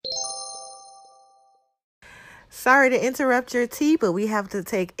Sorry to interrupt your tea, but we have to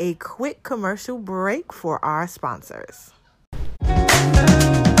take a quick commercial break for our sponsors.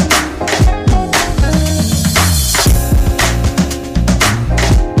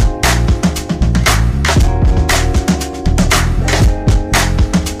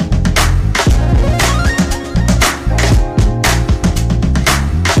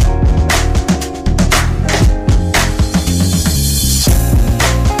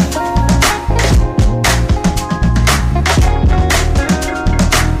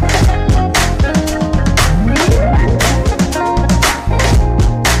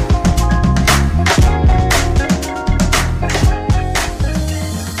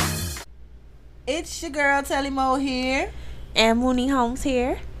 It's your girl Telly Mo here, and Mooney Holmes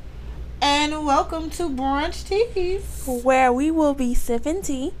here, and welcome to Brunch Teas, where we will be sipping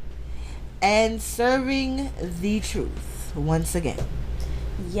tea and serving the truth once again.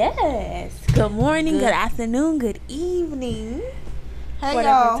 Yes. Good morning, good afternoon, good evening. Hey,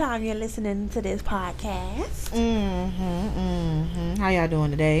 whatever y'all. Time you're listening to this podcast. How y'all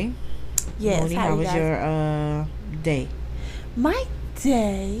doing today? Yes. Mooney, how was your day? My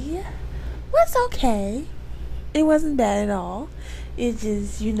day was okay. It wasn't bad at all. It's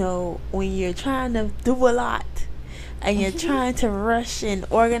just, when you're trying to do a lot and you're trying to rush and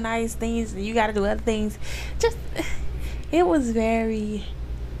organize things and you got to do other things, it was very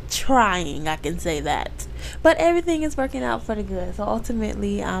trying, I can say that. But everything is working out for the good. So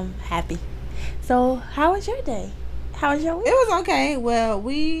ultimately, I'm happy. So how was your day? How was your week? It was okay. Well,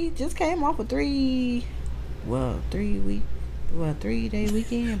 we just came off a 3-day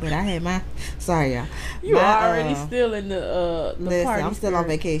weekend, but I had sorry y'all. You are already still in the listen, party. I'm still on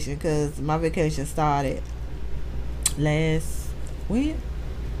vacation because my vacation started last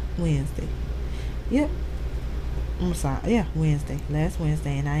Wednesday. Yep. I'm sorry. Yeah, last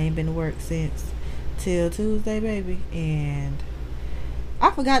Wednesday, and I ain't been to work since till Tuesday, baby. And I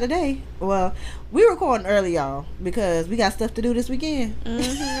forgot today. Well, we recording early, y'all, because we got stuff to do this weekend.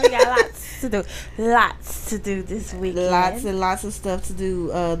 We got lots to do this weekend. Lots and lots of stuff to do.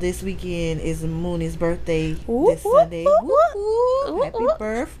 This weekend is Mooney's birthday this Ooh, Sunday. ooh, Happy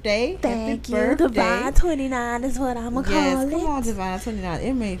birthday! Thank Happy you. birthday. Divine 29 is what I'm gonna call it. Come on, Divine 29.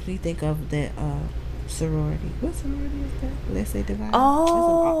 It makes me think of that sorority. What sorority is that? Let's say Divine.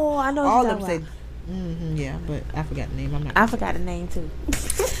 Oh, I know. All what of you're them talking say. Yeah, but I forgot the name. I forgot the name too.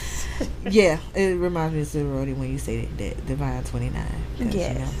 Yeah, it reminds me of sorority when you say that Divine 29.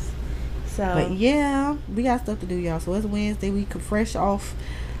 Yes. So, but yeah, we got stuff to do, y'all. So it's Wednesday. We could fresh off.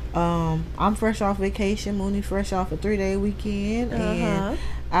 I'm fresh off vacation. Mooney fresh off a 3-day weekend, and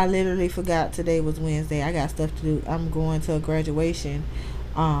I literally forgot today was Wednesday. I got stuff to do. I'm going to a graduation,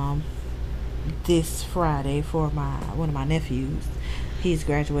 this Friday for one of my nephews. He's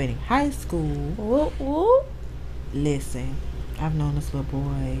graduating high school. Whoop, whoop. Listen, I've known this little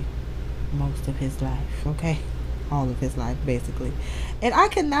boy most of his life, okay? All of his life, basically. And I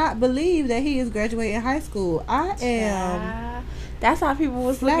cannot believe that he is graduating high school. I am. That's how people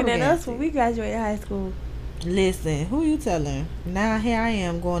was looking at us when we graduated high school. Listen, who you telling? Now here I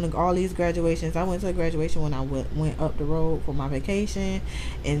am going to all these graduations. I went to a graduation when I went up the road for my vacation.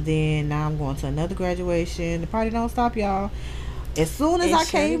 And then now I'm going to another graduation. The party don't stop, y'all. As soon as I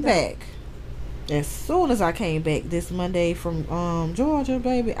came back this Monday from Georgia,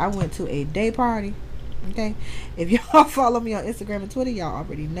 baby, I went to a day party. Okay, if y'all follow me on Instagram and Twitter, y'all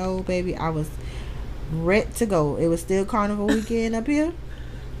already know, baby, I was ready to go. It was still carnival weekend up here.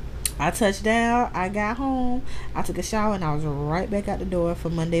 I touched down, I got home, I took a shower, and I was right back out the door for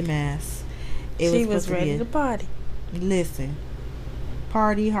Monday Mass. She was ready to party. Listen,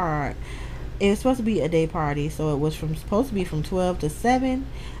 party hard. It was supposed to be a day party, so it was supposed to be from 12 to 7.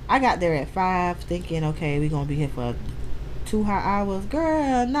 I got there at 5 thinking, okay, we're going to be here for 2 hot hours.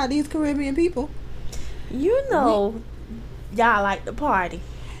 Girl, not these Caribbean people. Y'all like the party.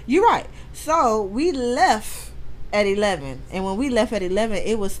 You're right. So, we left at 11. And when we left at 11,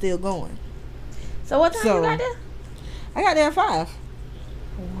 it was still going. So, what time you got there? I got there at 5.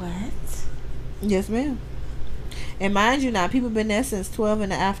 What? Yes, ma'am. And mind you now, people been there since 12 in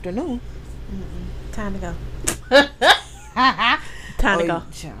the afternoon. Time to go. Time to go.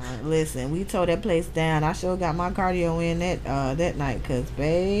 Child, listen, we tore that place down. I sure got my cardio in that night, cause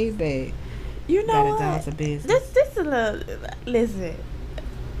baby, you know what? Down to business. This is a little. Listen,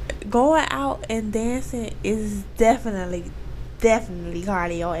 going out and dancing is definitely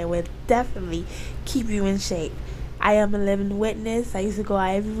cardio and will definitely keep you in shape. I am a living witness. I used to go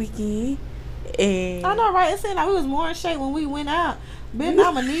out every weekend. And I know, right? It seemed like we was more in shape when we went out. But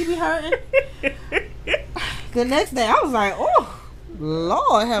now my knee be hurting. The next day, I was like, oh,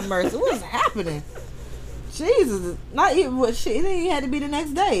 Lord have mercy. What's happening? Jesus, not even what shit. It didn't had to be the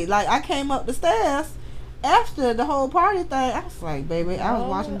next day. Like I came up the stairs after the whole party thing. I was like, baby, I was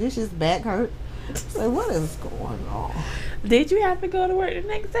washing dishes, back hurt. So what is going on? Did you have to go to work the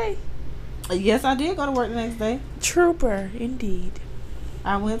next day? Yes, I did go to work the next day. Trooper, indeed.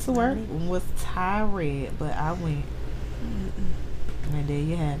 I went to work and was tired, but I went. And there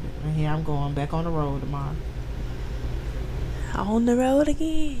you have it. And here I'm going back on the road tomorrow. On the road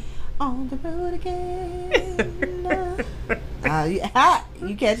again. On the road again.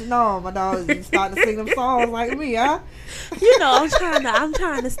 You catching on, my dog. You starting to sing them songs like me, huh? You know, I'm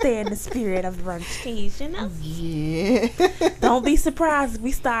trying to stay in the spirit of brunch, you know. Yeah. Don't be surprised if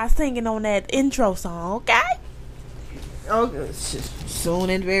we start singing on that intro song, okay? Okay, soon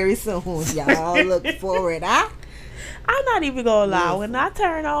and very soon. Y'all look for it, huh? I'm not even gonna lie. When I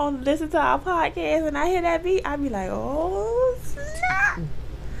turn on, listen to our podcast, and I hear that beat, I be like, oh snap!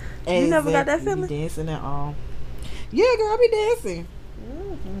 You never got that feeling? Be dancing at all. Yeah, girl, I be dancing.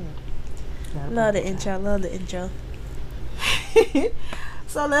 Love the intro. Love the intro.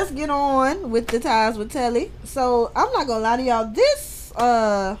 So let's get on with the ties with Telly. So I'm not gonna lie to y'all.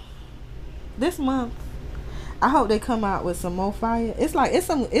 This month, I hope they come out with some more fire. It's like it's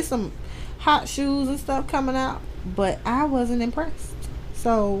some hot shoes and stuff coming out, but I wasn't impressed.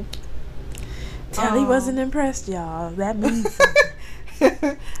 So Telly wasn't impressed, y'all. That means something.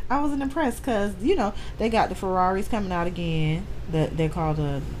 I wasn't impressed because they got the Ferraris coming out again. They're called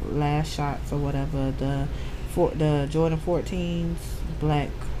the last shots or whatever. The Jordan 14s, black,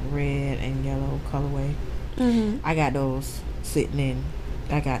 red, and yellow colorway. I got those sitting in.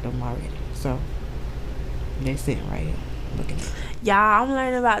 I got them already, so they're sitting right here looking at. Y'all, I'm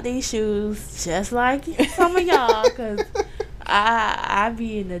learning about these shoes just like some of y'all, because I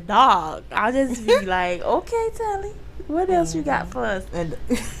be in the dark. I'll just be like, okay, Telly, what else you got for us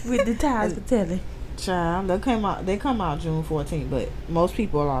with the ties for Telly? Child, they come out June 14th, but most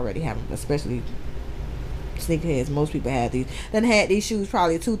people already have them, especially sneakerheads. Most people had these. Then had these shoes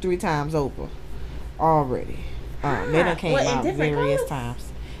probably 2-3 times over already. They done came out various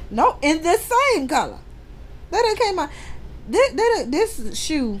times. No, in the same color. They done came out. This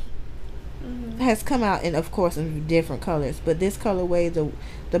shoe has come out in, of course, in different colors, but this colorway,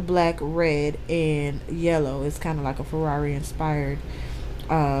 the black, red, and yellow, is kind of like a Ferrari inspired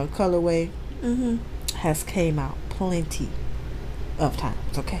colorway. Has came out plenty of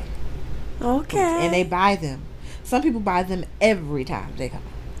times. Okay. And they buy them. Some people buy them every time they come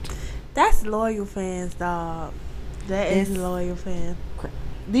out. That's loyal fans, dog. That is loyal fans.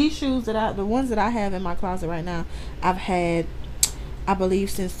 These shoes the ones that I have in my closet right now, I've had, I believe,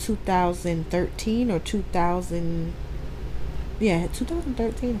 since 2013 or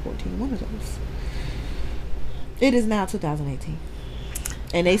 2013 or 14. One of those. It is now 2018,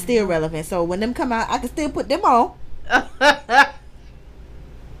 and they still relevant. So when them come out, I can still put them on. I'm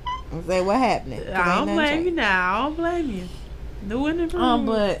saying, what happening? I don't blame you now. I don't blame you. New and improved.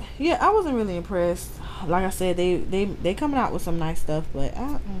 But yeah, I wasn't really impressed. Like I said, they coming out with some nice stuff, but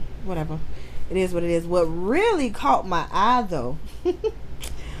whatever. It is what it is. What really caught my eye though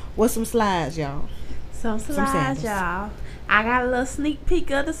was some slides, y'all. Some slides, y'all. I got a little sneak peek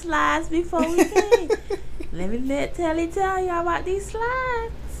of the slides before we came. Let Telly tell y'all about these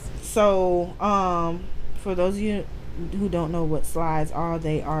slides. So, for those of you who don't know what slides are,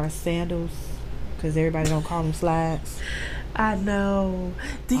 they are sandals, because everybody don't call them slides. I know.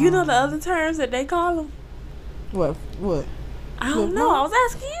 Do you know the other terms that they call them? What? I don't know. I was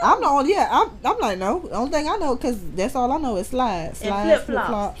asking you. I'm not. Yeah, I'm like, no. The only thing I know, because that's all I know is slides. Slides,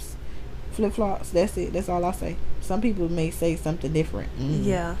 flip-flops. Flip-flops. That's it. That's all I say. Some people may say something different.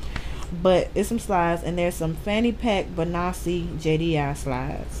 Yeah. But it's some slides, and there's some fanny pack Benassi JDI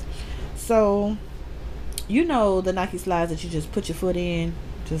slides. So, the Nike slides that you just put your foot in,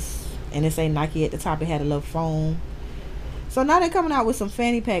 and it say Nike at the top. It had a little foam. So now they're coming out with some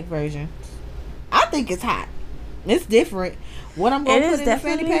fanny pack versions. I think it's hot. It's different. What I'm gonna put in the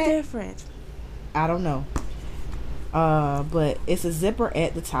fanny pack? Different. I don't know. But it's a zipper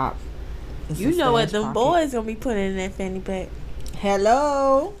at the top. You know what them boys gonna be putting in that fanny pack.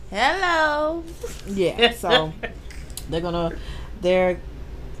 Hello. Yeah. So they're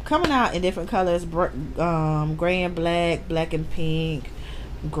coming out in different colors: gray and black and pink,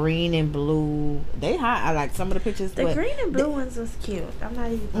 green and blue. They hot. I like some of the pictures. The green and blue ones was cute. I'm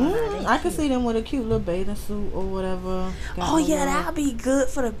not even. I could see them with a cute little bathing suit or whatever. That'll be good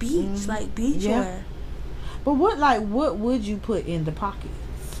for the beach, like beach wear. But what would you put in the pockets?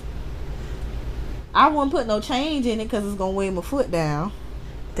 I wouldn't put no change in it because it's gonna weigh my foot down.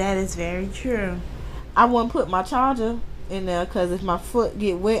 That is very true. I wouldn't put my charger in there, because if my foot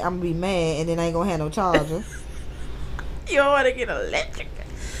get wet, I'm gonna be mad, and then I ain't gonna have no charger. You don't want to get electric.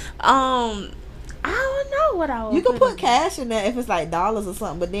 I don't know what I would. You can put cash in there if it's like dollars or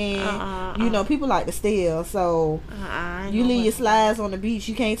something, but then you know people like to steal, so you leave your slides on the beach.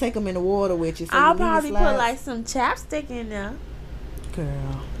 You can't take them in the water with you. So I'll you probably put like some chapstick in there.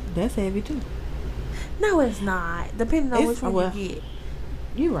 Girl, that's heavy too. No, it's not. Depending on which one you get.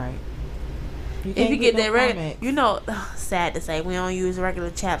 You right. If you get that regular, you know, sad to say, we don't use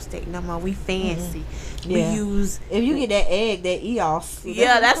regular chapstick no more. We fancy. Mm-hmm. We use. If you get that egg, that EOS.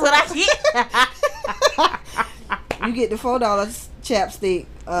 Yeah, that's what I get. You get the $4 chapstick.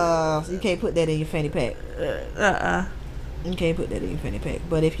 You can't put that in your fanny pack. You can't put that in your fanny pack.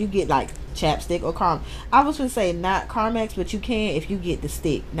 But if you get like chapstick or I was gonna say not Carmex, but you can if you get the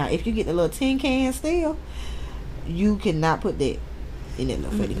stick. Now, if you get the little tin can still, you cannot put that in that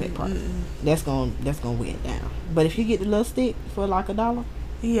little fanny pack part. That's gonna weigh it down. But if you get the little stick for like $1,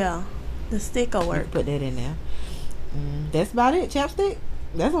 yeah, the stick will work. Put that in there. That's about it. Chapstick.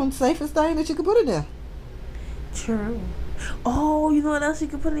 That's the safest thing that you can put in there. True. Oh, you know what else you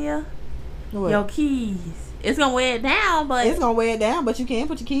can put in there? What? Your keys. It's gonna weigh it down, but you can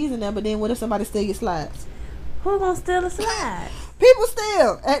put your keys in there. But then what if somebody steal your slides? Who's gonna steal the slides? People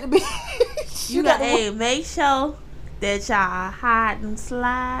steal at the beach. You got make sure that y'all hide them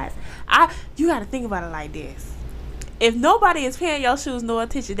slides. You gotta think about it like this. If nobody is paying your shoes no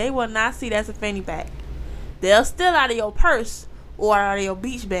attention, they will not see that's a fanny pack. They'll steal out of your purse or out of your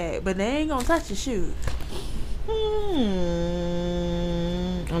beach bag, but they ain't gonna touch your shoes.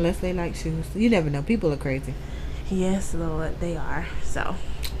 Unless they like shoes. You never know. People are crazy. Yes, Lord, they are. So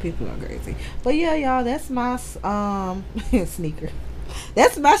people are crazy. But yeah, y'all, that's my sneaker.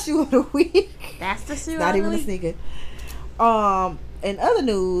 That's my shoe of the week. That's the shoe. Not even a sneaker. In other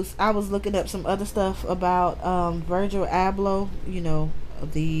news, I was looking up some other stuff about Virgil Abloh, you know,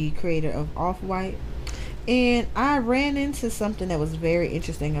 the creator of Off-White. And I ran into something that was very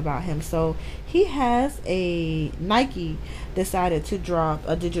interesting about him. So he has Nike decided to drop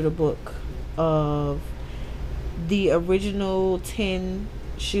a digital book of the original 10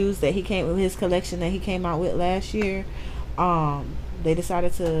 shoes that he came with, his collection that he came out with last year. They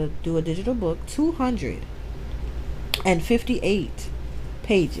decided to do a digital book, 258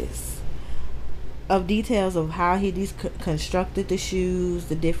 pages of details of how he constructed the shoes,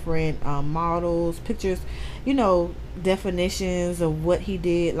 the different models, pictures, you know, definitions of what he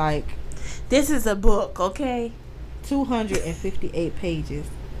did. Like, this is a book, okay? 258 pages.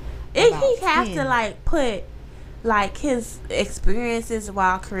 If he have to like put like his experiences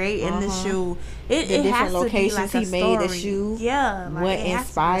while creating the shoe, the different locations he made the shoe, like what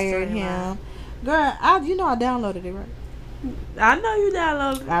inspired him. Girl, I downloaded it, right? I know you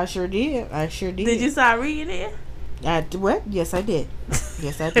downloaded it. I sure did. Did you start reading it? What? Yes, I did.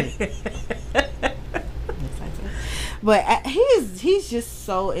 Yes, I did. But he's just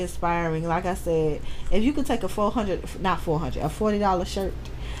so inspiring. Like I said, if you could take a $40 shirt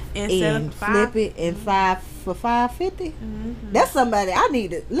and flip it in for $5.50, that's somebody I need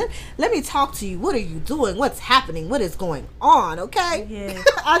to let me talk to you. What are you doing? What's happening? What is going on? Okay, yeah.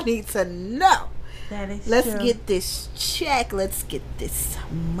 I need to know. Let's true. get this check. Let's get this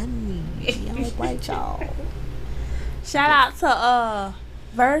money. All right, y'all. Shout out to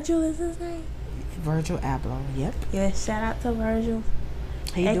Virgil is his name. Virgil Abloh. Yep. Yeah. Shout out to Virgil.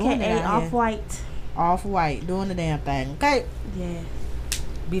 He doing it. Off-White. Off-White doing the damn thing. Okay. Yeah.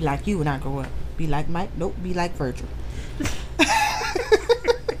 Be like you when I grow up. Be like Mike. Nope. Be like Virgil.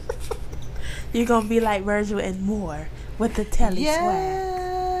 You're gonna be like Virgil and more with the telly swag.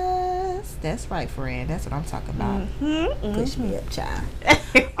 That's right, friend. That's what I'm talking about. Push me up, child.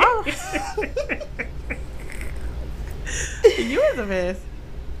 You was a mess.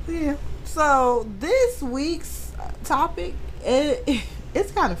 Yeah. So this week's topic,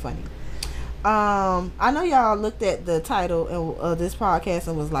 it's kind of funny. I know y'all looked at the title of this podcast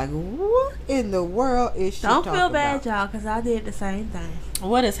and was like, "What in the world is she talking about?" Don't feel bad, y'all, because I did the same thing.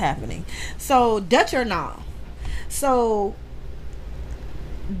 What is happening? So Dutch or nah? So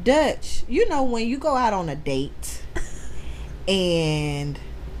Dutch, you know, when you go out on a date and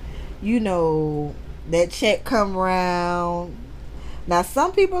you know that check come around. Now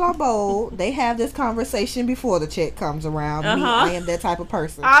some people are bold. They have this conversation before the check comes around. Me, I am that type of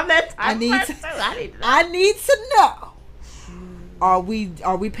person. I'm that type of person. I need to know. Are we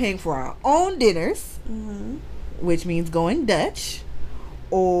paying for our own dinners, which means going Dutch,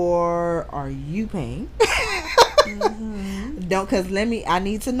 or are you paying? Don't, cause I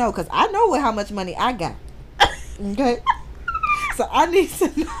need to know, cause I know how much money I got. Okay, so I need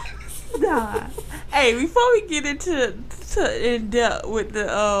to know. Nah, Hey, before we get into in depth with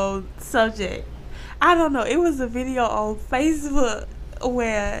the subject, I don't know. It was a video on Facebook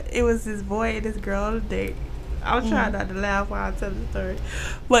where it was this boy and this girl on a date. I'm trying not to laugh while I tell the story,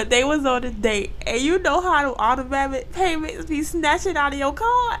 but they was on a date, and you know how the automatic payments be snatching out of your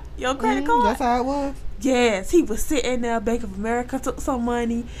card, your credit card. That's how it was. Yes, he was sitting there. Bank of America took some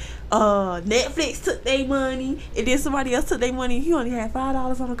money. Netflix took their money, and then somebody else took their money. He only had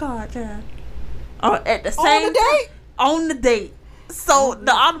 $5 on the card, child. At the same On the date? On the date. So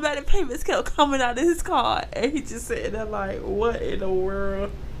the automatic payments kept coming out of his card, and he just sitting there like, "What in the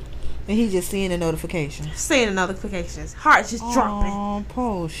world?" And he just seeing the notifications. Seeing the notifications, heart just dropping. Oh,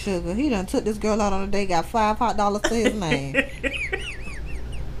 poor sugar. He done took this girl out on a date, got $5 hot dollars to his name.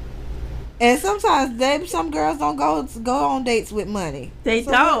 And sometimes some girls don't go on dates with money. They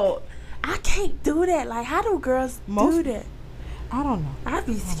don't. I can't do that. Like, how do girls do that? I don't know. I'd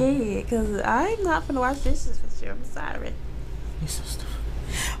be scared because I'm not gonna wash dishes with you. I'm sorry. You're so stupid.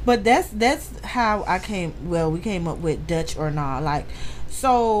 But that's how we came up with Dutch or nah. Like,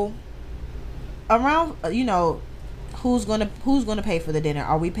 so around, who's gonna pay for the dinner?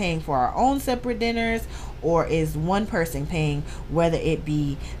 Are we paying for our own separate dinners, or is one person paying, whether it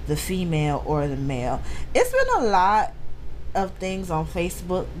be the female or the male? It's been a lot of things on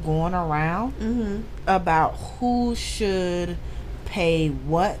Facebook going around about who should pay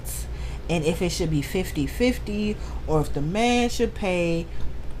what, and if it should be 50-50, or if the man should pay,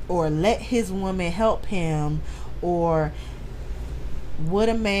 or let his woman help him, or would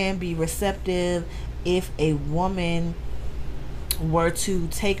a man be receptive if a woman were to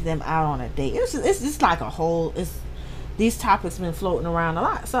take them out on a date? It's just like a whole, these topics been floating around a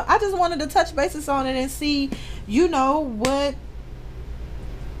lot. So I just wanted to touch bases on it and see, what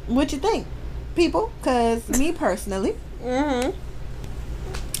you think, people. Because me personally,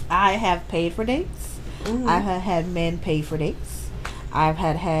 I have paid for dates. I have had men pay for dates. I've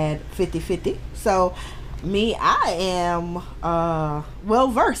had 50-50. So me, I am well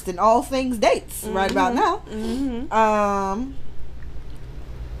versed in all things dates right about now.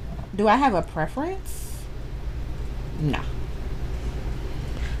 Do I have a preference? No.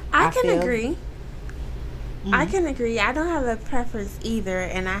 I can agree. I can agree. I don't have a preference either,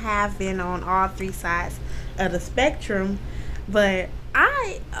 and I have been on all three sides of the spectrum. But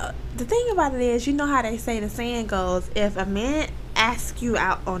the thing about it is, you know how they say the saying goes, if a man asks you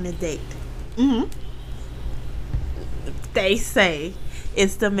out on a date, they say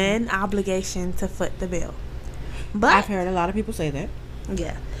it's the man's obligation to foot the bill. But I've heard a lot of people say that.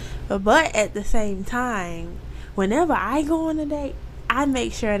 Yeah. But at the same time, whenever I go on a date, I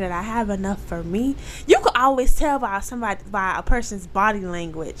make sure that I have enough for me. You can always tell by a person's body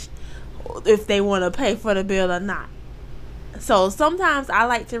language if they want to pay for the bill or not. So sometimes I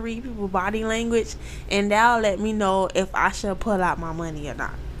like to read people's body language, and that'll let me know if I should pull out my money or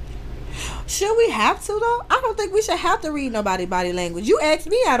not. Should we have to though? I don't think we should have to read nobody's body language. You asked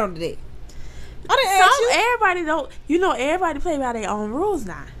me out on the date. I didn't ask you. Everybody don't. Everybody play by their own rules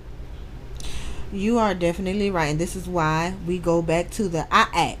now. You are definitely right, and this is why we go back to I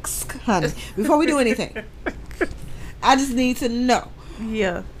ask, honey, before we do anything. I just need to know.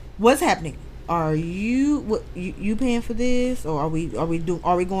 Yeah. What's happening? Are you paying for this, or are we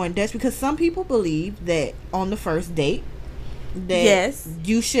going Dutch? Because some people believe that on the first date, that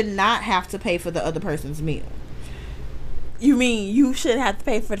you should not have to pay for the other person's meal. You mean you should have to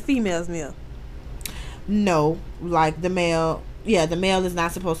pay for the female's meal? No, like the male. Yeah, the male is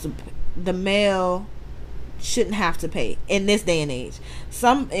not supposed to. The male shouldn't have to pay in this day and age.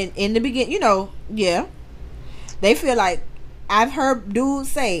 Some in the beginning, they feel like, I've heard dudes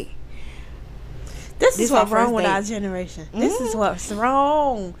say, This is what's wrong with our generation. This is what's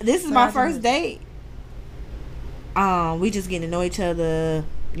wrong. This is my first date. We just getting to know each other.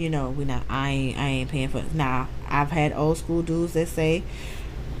 We not. I ain't paying for it. Nah, I've had old school dudes that say,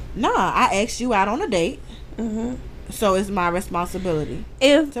 nah, I asked you out on a date. So it's my responsibility.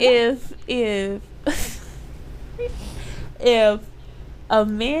 If a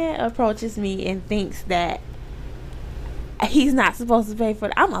man approaches me and thinks that he's not supposed to pay for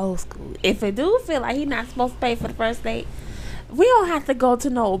it, I'm old school. If a dude feel like he's not supposed to pay for the first date, we don't have to go to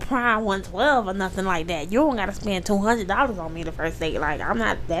no Prime 112 or nothing like that. You don't gotta spend $200 on me the first date. Like, I'm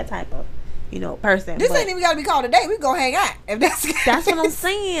not that type of person. This ain't even gotta be called a date. We go hang out. If that's what I'm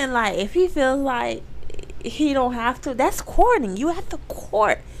saying. Like, if he feels like he don't have to, that's courting. You have to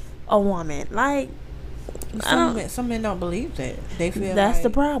court a woman. Like, some men don't believe that. They feel that's like, the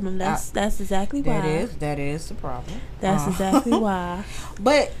problem. That's exactly why. That is the problem. That's exactly why.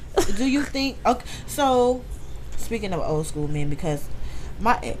 But do you think? Okay, so speaking of old school men, because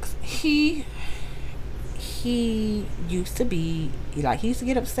my ex, he he used to be like, he used to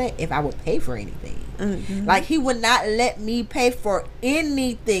get upset if I would pay for anything. Mm-hmm. Like, he would not let me pay for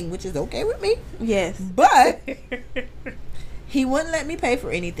anything, which is okay with me. Yes. But he wouldn't let me pay for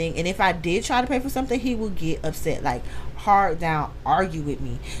anything, and if I did try to pay for something, he would get upset, like hard down, argue with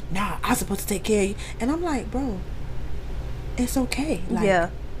me. Nah, I'm supposed to take care of you, and I'm like, bro, it's okay. Like, yeah.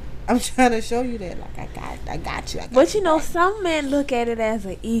 I'm trying to show you that, like, I got you. But you know, some men look at it as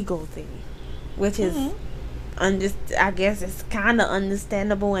an ego thing, which is, I guess it's kind of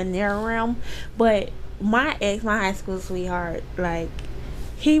understandable in their realm. But my ex, my high school sweetheart, like,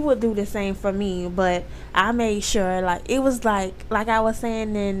 he would do the same for me, but I made sure, like, it was like I was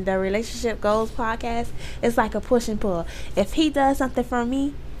saying in the Relationship Goals podcast, it's like a push and pull. If he does something for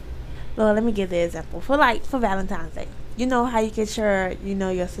me, well, let me give the example. For Valentine's Day. You know how you can share,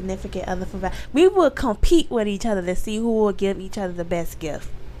 your significant other for we would compete with each other to see who will give each other the best gift.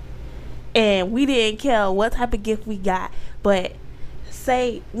 And we didn't care what type of gift we got. But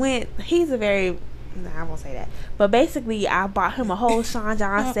say when he's a very, I won't say that. But basically, I bought him a whole Sean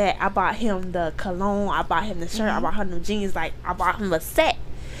John set. I bought him the cologne. I bought him the shirt. I bought him the jeans. Like, I bought him a set.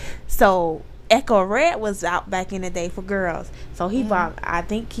 So Echo Red was out back in the day for girls. So he bought, I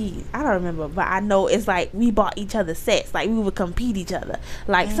don't remember, but I know it's like we bought each other sets. Like, we would compete each other.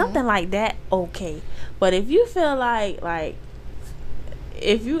 Like, something like that, okay. But if you feel like,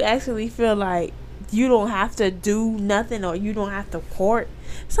 if you actually feel like you don't have to do nothing or you don't have to court,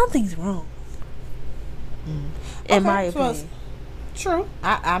 something's wrong. In my opinion. True.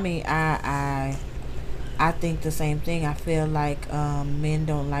 I mean, I think the same thing. I feel like men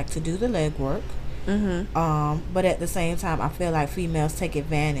don't like to do the legwork. But at the same time, I feel like females take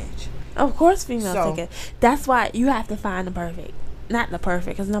advantage. Of course, females take it. That's why you have to find not the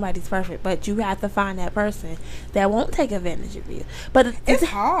perfect, because nobody's perfect, but you have to find that person that won't take advantage of you. But it's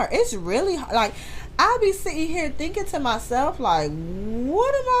hard. It's really hard. Like, I'll be sitting here thinking to myself, like,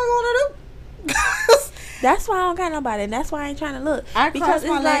 what am I gonna do? That's why I don't got nobody, and that's why I ain't trying to look. I cross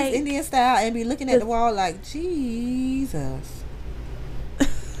my legs Indian style and be looking at the wall like, Jesus.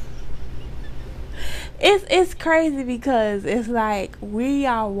 It's crazy because it's like we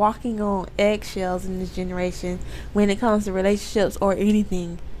are walking on eggshells in this generation when it comes to relationships or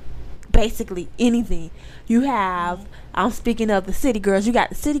anything. Basically anything. You have, I'm speaking of the city girls. You got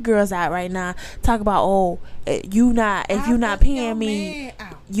the city girls out right now talk about, if you not paying me,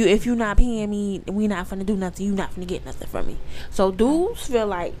 if you not paying me, we not finna do nothing. You not finna get nothing from me. So dudes feel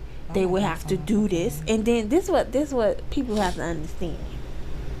like they would have to do this, and then this what people have to understand.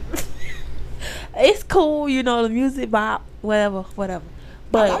 It's cool, the music, bop, whatever.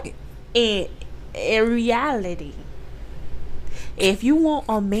 But like in reality, if you want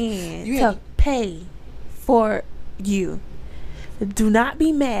a man to pay for you, do not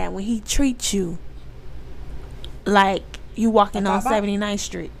be mad when he treats you like you walking on 79th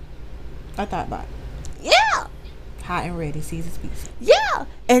Street. I thought about it. Yeah. Hot and ready, Caesar's pizza. Yeah.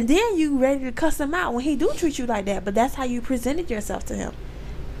 And then you ready to cuss him out when he do treat you like that. But that's how you presented yourself to him.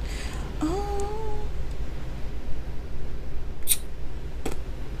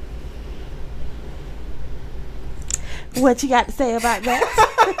 What you got to say about that?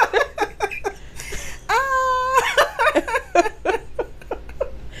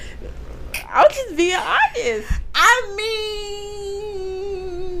 I'm just being honest. I mean,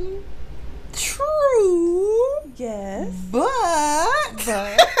 true. Yes. But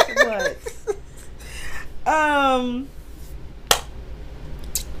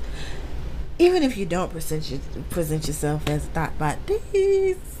even if you don't present yourself as a thought bot,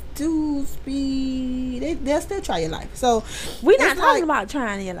 these dudes they'll still try your life. So we're not talking about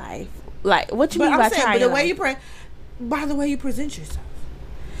trying your life. Like, what you mean by trying your life? By the way you present yourself.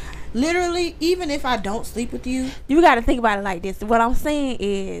 Literally, even if I don't sleep with you, you got to think about it like this. What I'm saying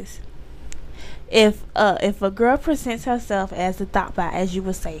is, if a girl presents herself as a thought bot, as you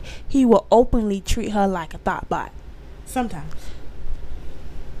would say, he will openly treat her like a thought bot. Sometimes,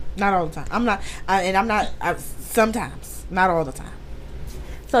 not all the time. Sometimes, not all the time.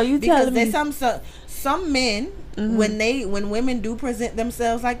 So you telling me some men, when women do present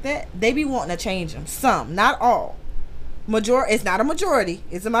themselves like that, they be wanting to change them. Some, not all. It's not a majority.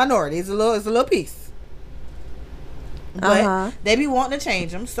 It's a minority. It's a little piece. But they be wanting to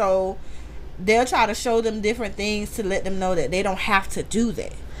change them, so they'll try to show them different things to let them know that they don't have to do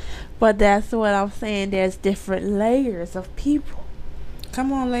that. But that's what I'm saying. There's different layers of people.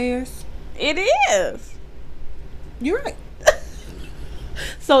 Come on, layers. It is. You're right.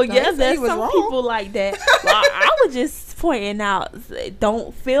 So yes, there's some people like that. Well, I was just pointing out,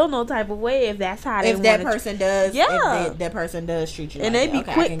 don't feel no type of way if that's how they if that person does. Yeah, if that person does treat you, and like they be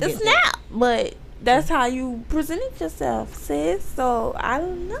quick to snap. But That's how you presented yourself, sis. So I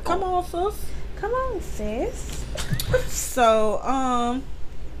don't know. Come on, sis. Come on, sis. So,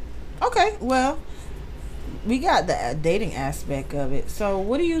 okay, well, we got the dating aspect of it. So,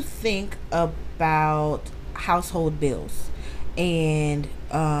 what do you think about household bills and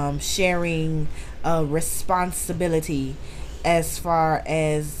sharing responsibility as far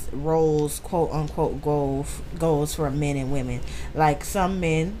as roles, quote unquote, goals for men and women? Like, some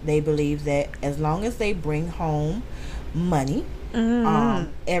men, they believe that as long as they bring home money,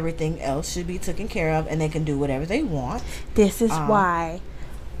 everything else should be taken care of, and they can do whatever they want. This is why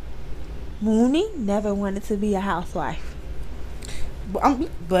Mooney never wanted to be a housewife.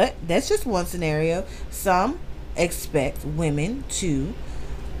 But that's just one scenario. Some expect women to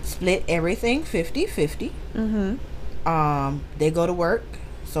split everything 50-50. They go to work,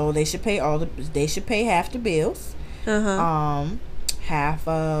 so they should pay half the bills. Half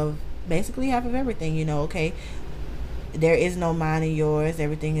of everything, okay. There is no mine and yours.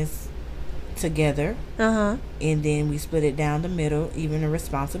 Everything is together. And then we split it down the middle, even the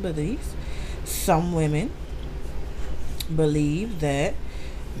responsibilities. Some women believe that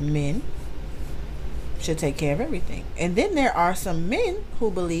men should take care of everything. And then there are some men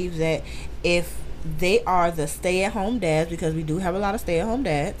who believe that if they are the stay-at-home dads, because we do have a lot of stay-at-home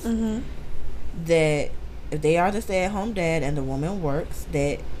dads, that if they are the stay-at-home dad and the woman works,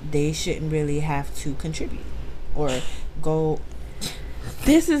 that they shouldn't really have to contribute or go.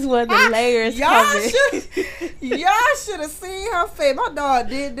 This is where the layers come in. Y'all should have seen her face. My dog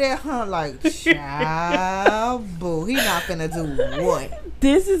did that, huh? Like, child, boo. He not finna do what?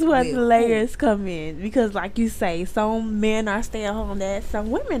 This is where the layers come in. Because, like you say, some men are stay-at-home dads,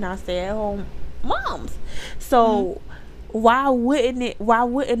 some women are stay-at-home moms. So, why wouldn't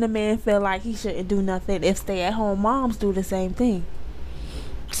a man feel like he shouldn't do nothing if stay-at-home moms do the same thing?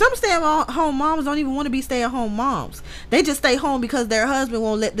 Some stay-at-home moms don't even want to be stay-at-home moms. They just stay home because their husband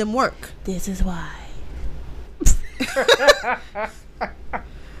won't let them work. This is why.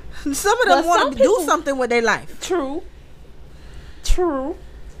 Some of them want to do something with their life. True.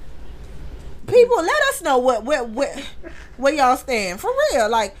 People, let us know where y'all stand. For real.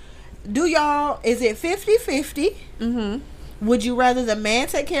 Like, is it 50-50? Would you rather the man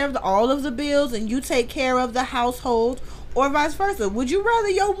take care of all of the bills and you take care of the household? Or vice versa? Would you rather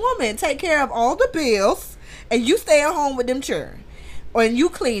your woman take care of all the bills and you stay at home with them children, or and you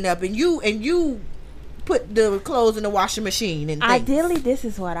clean up and you put the clothes in the washing machine and things? Ideally, this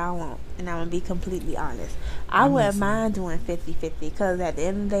is what I want, and I'm gonna be completely honest. I wouldn't mind doing 50-50 because at the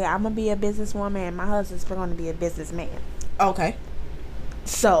end of the day, I'm gonna be a businesswoman and my husband's gonna be a businessman. Okay.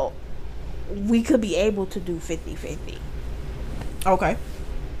 So we could be able to do 50-50. Okay.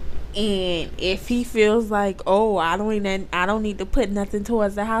 And if he feels like, oh, I don't need to put nothing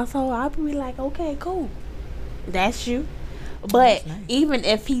towards the household, I'll be like, okay, cool, that's you. But nice. Even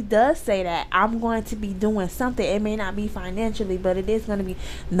if he does say that, I'm going to be doing something. It may not be financially, but it is going to be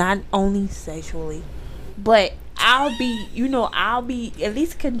not only sexually. But I'll be at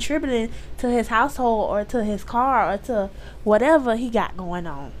least contributing to his household or to his car or to whatever he got going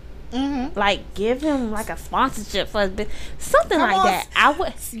on. Like, give him like a sponsorship for something come like on, that. I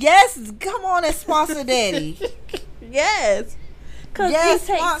would. Yes, come on and sponsor daddy. Yes, because he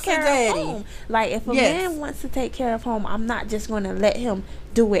takes care daddy. of home. Like, if a man wants to take care of home, I'm not just going to let him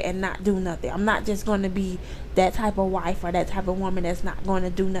do it and not do nothing. I'm not just going to be that type of wife or that type of woman that's not going to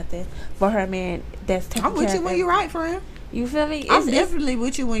do nothing for her man. That's taking I'm with care you of when you're right, friend. You feel me? I'm definitely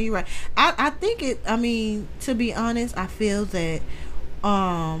with you when you're right. I think it. I mean, to be honest, I feel that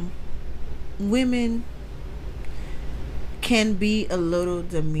women can be a little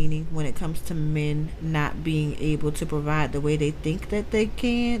demeaning when it comes to men not being able to provide the way they think that they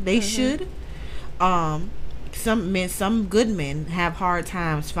can. They should. Some good men have hard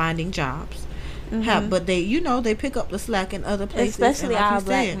times finding jobs. But they pick up the slack in other places, especially our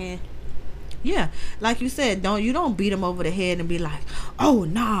black men. Yeah, like you said, you don't beat them over the head and be like, "Oh,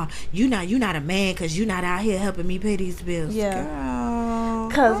 nah, you not a man because you not out here helping me pay these bills." Yeah,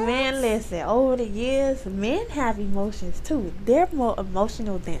 because man, listen, over the years, men have emotions too. They're more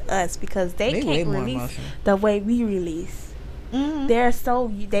emotional than us because they can't release the way we release.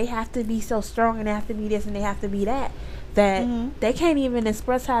 They have to be so strong and they have to be this and they have to be that. They can't even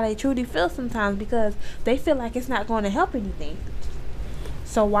express how they truly feel sometimes because they feel like it's not going to help anything.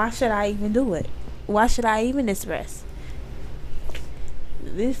 So why should I even do it? Why should I even express?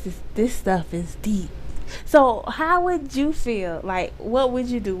 This stuff is deep. So how would you feel? Like, what would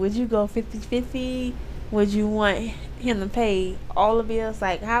you do? Would you go 50-50? Would you want him to pay all the bills?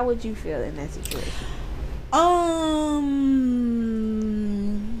 Like, how would you feel in that situation?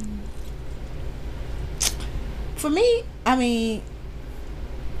 For me, I mean,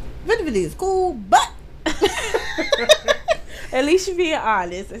 50-50 is cool, but At least you being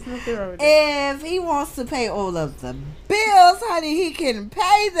honest. There's nothing wrong with that. if he wants to pay all of the bills, honey, he can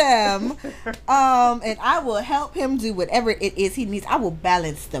pay them. And I will help him do whatever it is he needs. I will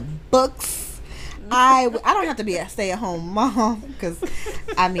balance the books. I don't have to be a stay-at-home mom because,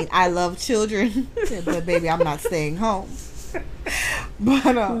 I mean, I love children, but baby, I'm not staying home.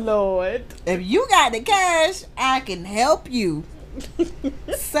 But Lord. if you got the cash, I can help you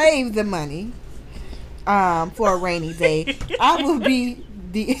save the money for a rainy day. I will be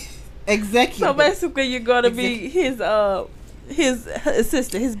the executive. So basically, you're gonna be his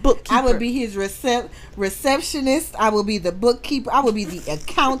assistant, his bookkeeper. I will be his receptionist. I will be the bookkeeper. I will be the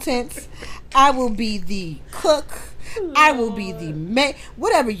accountant. I will be the cook. Lord. I will be the maid.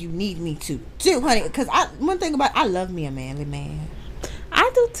 Whatever you need me to do, honey. Because one thing about I love me a manly man. I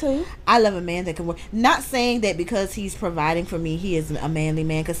do too. I love a man that can work. Not saying that because he's providing for me, he is a manly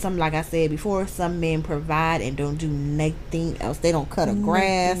man. Because like I said before, some men provide and don't do nothing else. They don't cut a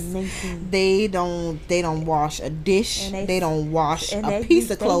grass. Nothing. They don't wash a dish. They don't wash a piece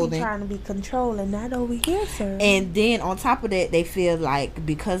of clothing. They be trying to be controlling that over here, sir. And then on top of that, they feel like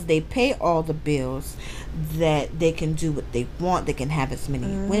because they pay all the bills, that they can do what they want. They can have as many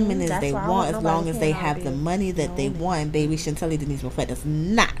women as they want, as long as they have the money that they want. And baby, Chantelly Denise Moffett does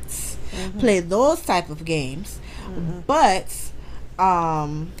not play those type of games. But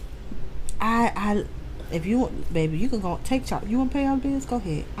I if you want, baby, you can go take charge. You want to pay all the bills? Go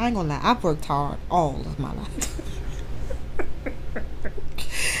ahead. I ain't gonna lie. I've worked hard all of my life.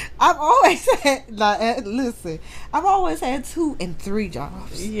 I've always had listen. I've always had 2 and 3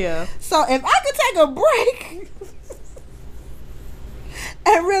 jobs. Yeah. So if I could take a break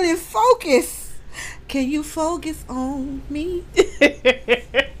and really focus, can you focus on me,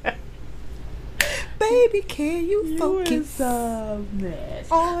 baby? Can you focus a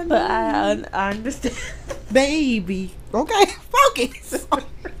mess on but me? I understand, baby. Okay, focus.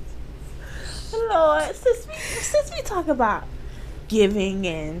 Lord, since we talk about giving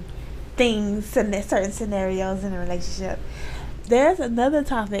and things and certain scenarios in a relationship, there's another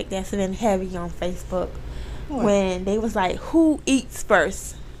topic that's been heavy on Facebook. What? When they was like, who eats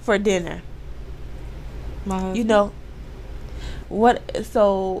first for dinner? My husband. You know what?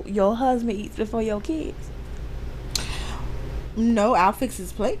 So your husband eats before your kids? No, I'll fix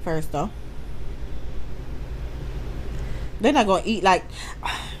his plate first though. They're not gonna eat like.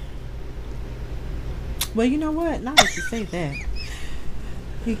 Well, you know what? Now that you say that,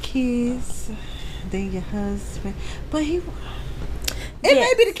 your kids, then your husband, but he. It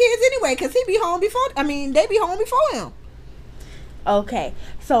may be the kids anyway, cause he be home before. I mean, they be home before him. Okay,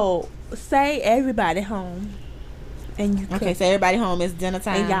 so say everybody home, and you cook. Okay, so everybody home. It's dinner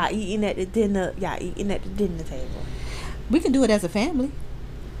time, and y'all eating at the dinner. Y'all eating at the dinner table. We can do it as a family.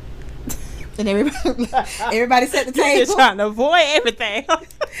 And everybody set the table. You're just trying to avoid everything.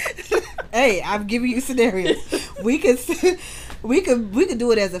 Hey, I'm giving you scenarios. We could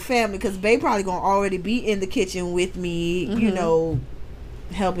do it as a family because Babe probably gonna already be in the kitchen with me. You know,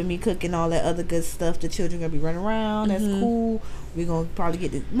 helping me cook and all that other good stuff. The children gonna be running around. That's cool. We're gonna probably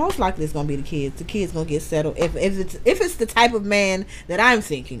get most likely it's gonna be the kids. The kids gonna get settled if it's the type of man that I'm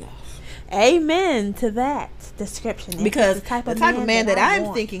thinking of. Amen to that description. Because the type of man that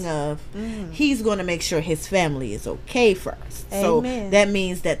I'm thinking of, he's going to make sure his family is okay first. Amen. So that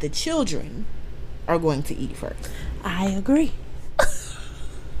means that the children are going to eat first. I agree.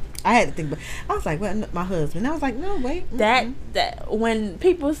 I had to think, but I was like, well, my husband. I was like, no, wait. That when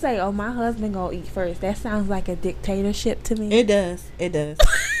people say, "Oh, my husband gonna eat first," that sounds like a dictatorship to me. It does. You're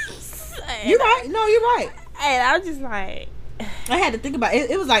right. No, you're right. And I was just like, I had to think about it.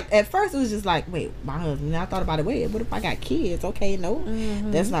 It was like at first it was just like, wait, my husband. And I thought about it. Wait, what if I got kids? Okay, no,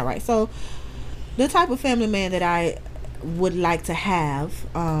 that's not right. So the type of family man that I would like to have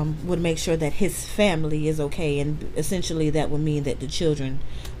would make sure that his family is okay, and essentially that would mean that the children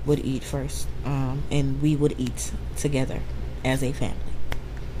would eat first, and we would eat together as a family.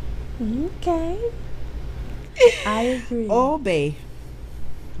 Okay, I agree. Oh, babe,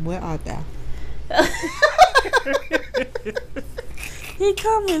 where art thou? He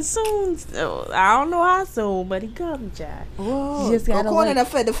coming soon. I don't know how soon, but he coming, child. Whoa. You just gotta according wait.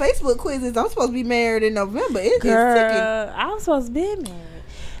 to the Facebook quizzes, I'm supposed to be married in November. It Girl, is ticking. I was supposed to be married.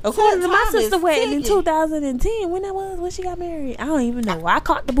 According to my sister wedding in 2010, when she got married, I don't even know. I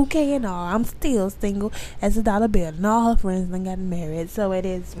caught the bouquet and all. I'm still single as a dollar bill, and all her friends done got married. So it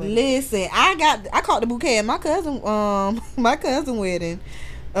is. Listen, I caught the bouquet at my cousin wedding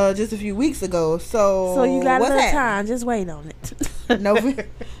just a few weeks ago. So you got a what's little happening? time. Just wait on it.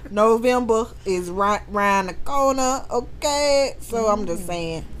 November is right round the corner. Okay, so I'm just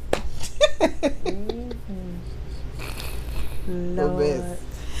saying. Lord.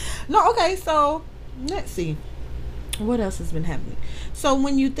 No, okay, so let's see. What else has been happening? So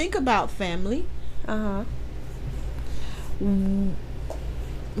when you think about family, Uh-huh.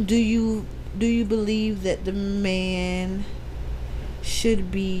 do you believe that the man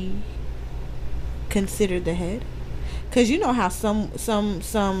should be considered the head? Because you know how some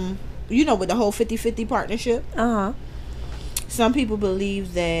you know, with the whole 50-50 partnership, Uh-huh. some people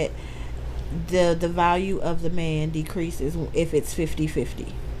believe that the value of the man decreases if it's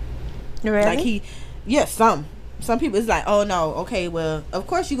 50-50. Really? Like some people, it's like, oh no, okay, well, of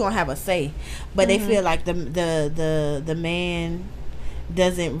course you're gonna have a say, but they feel like the man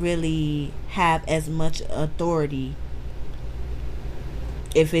doesn't really have as much authority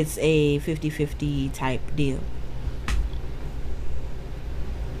if it's a 50-50 type deal.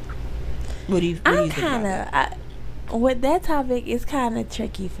 What do you think about that? With that topic, it's kind of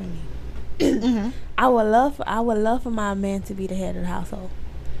tricky for me. Mm-hmm. I would love for my man to be the head of the household,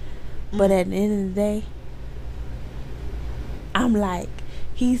 but at the end of the day, I'm like,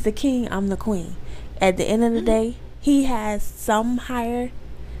 he's the king, I'm the queen. At the end of the day, he has some higher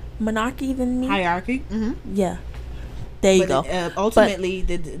monarchy than me. Hierarchy. Yeah, there you go. Ultimately,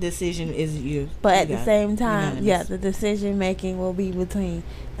 the decision is you. But You at the got same time, unanimous. yeah, the decision making will be between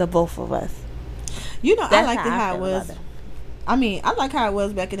the both of us. You know, I That's liked it how it feel about was. that. I mean, I like how it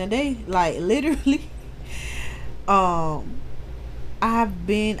was back in the day. Like literally, I've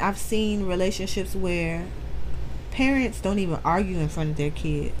seen relationships where parents don't even argue in front of their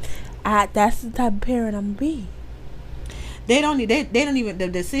kids. That's the type of parent I'm gonna be. They don't even, the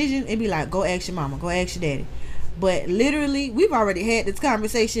decision, it'd be like, go ask your mama, go ask your daddy. But literally, we've already had this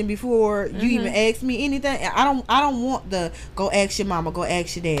conversation before you even asked me anything. I don't want the go ask your mama, go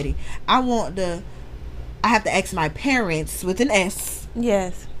ask your daddy. I have to ask my parents with an S.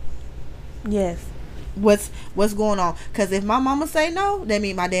 Yes. What's going on? Because if my mama say no, that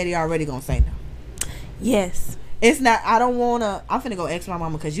means my daddy already gonna say no. Yes. It's not. I don't wanna. I'm finna go ask my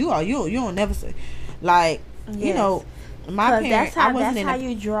mama because you don't never say, like, you Yes. know, my parents. That's how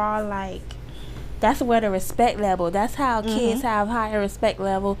you draw, like, that's where the respect level. That's how kids have higher respect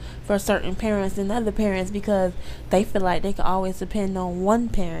level for certain parents than other parents, because they feel like they can always depend on one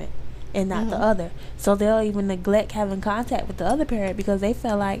parent and not the other. So they'll even neglect having contact with the other parent because they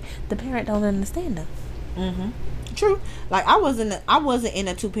feel like the parent don't understand them. True. Like I wasn't in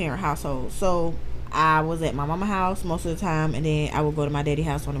a 2-parent household, so I was at my mama's house most of the time, and then I would go to my daddy's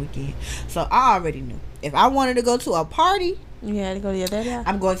house on the weekend. So I already knew if I wanted to go to a party, You had to go to your daddy's house?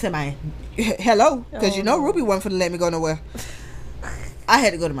 I'm going to my hello, because you know Ruby wasn't finna let me go nowhere. I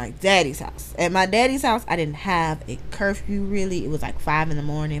had to go to my daddy's house. At my daddy's house, I didn't have a curfew really. It was like 5 in the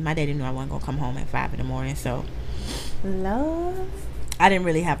morning. My daddy knew I wasn't gonna come home at 5 in the morning, so Love. I didn't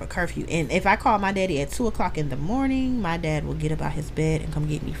really have a curfew. And if I called my daddy at 2:00 in the morning, my dad will get up out his bed and come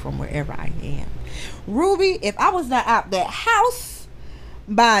get me from wherever I am. Ruby, if I was not out that house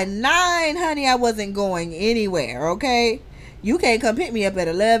by 9, honey, I wasn't going anywhere. Okay, you can't come pick me up at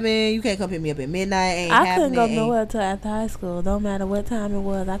 11. You can't come pick me up at midnight. Ain't I happening. couldn't go nowhere till after high school. Don't matter what time it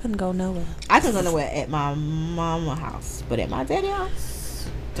was. I couldn't go nowhere. I couldn't go nowhere at my mama house, but at my daddy house,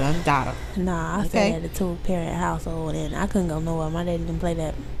 done daughter. Nah, I Okay. stayed at a 2-parent household, and I couldn't go nowhere. My daddy didn't play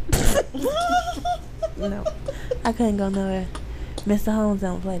that. No, I couldn't go nowhere. Mr. Holmes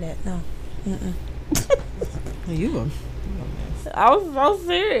don't play that. No. You were. I was so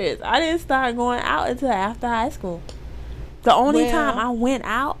serious. I didn't start going out until after high school. The only Well- time I went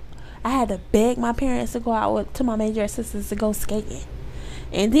out, I had to beg my parents to go out to my major sisters to go skating.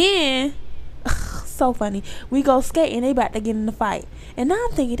 And then, so funny, we go skating, they about to get in the fight. And now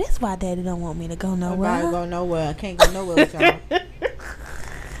I'm thinking, that's why daddy don't want me to go nowhere. Nobody go nowhere. I can't go nowhere with y'all.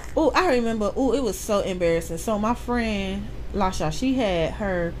 Oh, I remember. Oh, it was so embarrassing. So my friend Lasha, she had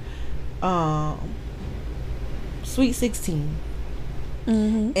her sweet 16,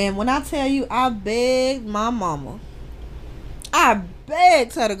 and when I tell you, I begged my mama. I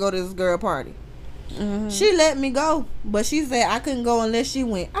begged her to go to this girl party. She let me go, but she said I couldn't go unless she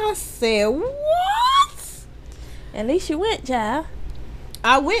went. I said, what? At least you went, child.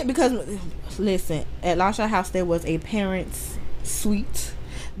 I went because, listen, at Lasha House there was a parents' suite.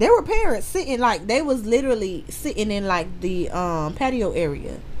 There were parents sitting, like, they was literally sitting in, like, the patio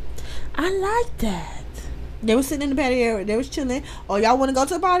area. I like that. They were sitting in the patio area. They was chilling. Oh, y'all want to go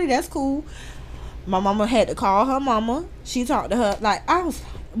to a party? That's cool. My mama had to call her mama. She talked to her. Like,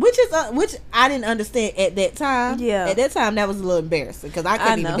 which I didn't understand at that time. Yeah. At that time, that was a little embarrassing because I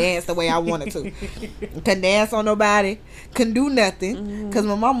couldn't even dance the way I wanted to. Couldn't dance on nobody. Couldn't do nothing because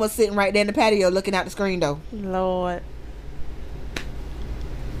my mom was sitting right there in the patio looking out the screen door. Lord.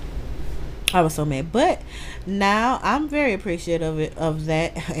 I was so mad, but now I'm very appreciative of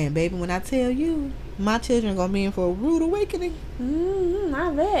that. And baby, when I tell you, my children gonna be in for a rude awakening.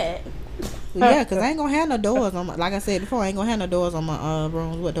 I bet. Yeah, because I ain't gonna have no doors on my, like I said before, I ain't gonna have no doors on my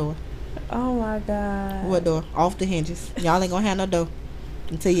rooms. What door? Oh my God. What door? Off the hinges. Y'all ain't gonna have no door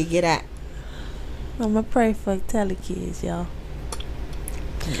until you get out. I'm gonna pray for telekids, y'all.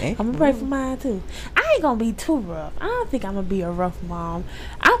 Okay. I'm gonna pray for mine too. I ain't gonna be too rough. I don't think I'm gonna be a rough mom.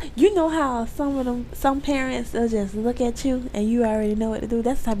 You know how some parents they'll just look at you and you already know what to do.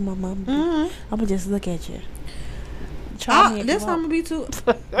 That's the type of my mom. I'm gonna just look at you. That's how I'm gonna be too.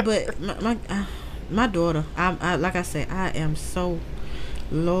 But my daughter, I like I said, I am so,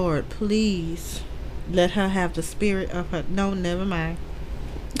 Lord, please let her have the spirit of her. No, never mind.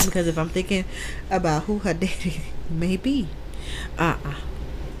 Because if I'm thinking about who her daddy may be, not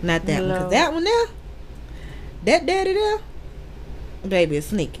that one. Because that one there, that daddy there, baby is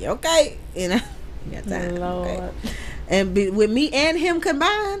sneaky. Okay, you know, got time. Lord. Okay. And with me and him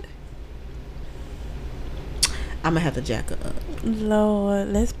combined, I'm gonna have to jack her up. Lord,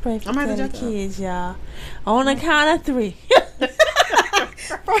 let's pray for the kids, y'all. On the count of 3.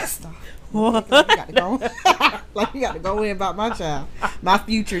 First off, you got to go. Like you got to go in about my child, my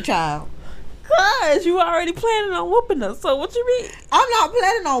future child. Cause you already planning on whooping her. So what you mean? I'm not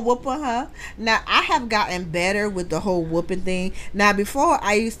planning on whooping her. Now I have gotten better with the whole whooping thing. Now before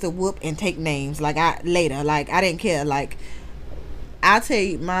I used to whoop and take names. Like I didn't care. Like I tell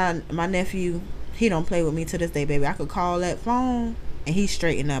you, my nephew, he don't play with me to this day, baby. I could call that phone and he's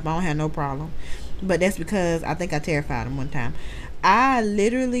straightened up. I don't have no problem. But that's because I think I terrified him one time. I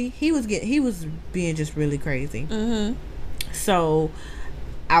literally he was being just really crazy. So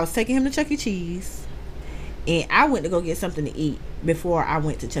I was taking him to Chuck E. Cheese, and I went to go get something to eat before I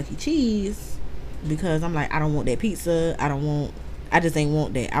went to Chuck E. Cheese because I'm like, I don't want that pizza. I just ain't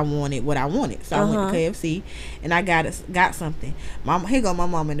want that. I wanted what I wanted. So I went to KFC and I got something. Here go my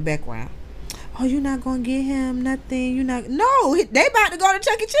mom in the background. Oh, you're not gonna get him nothing. No, they about to go to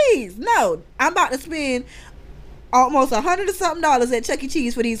Chuck E. Cheese. No, I'm about to spend almost $100 or something at Chuck E.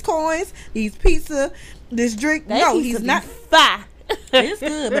 Cheese for these coins, these pizza, this drink. No, he's not. It's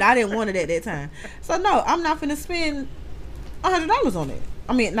good, but I didn't want it at that time. So no, I'm not finna spend $100 on it.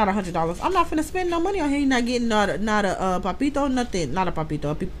 I mean, not $100. I'm not finna spend no money on him. He's not getting not a papito, nothing. Not a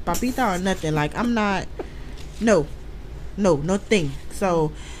papito, papita or nothing. Like I'm not. No thing.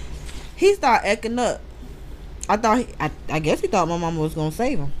 So he started acting up. I guess he thought my mama was gonna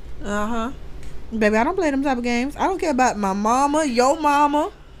save him. Baby, I don't play them type of games. I don't care about my mama, your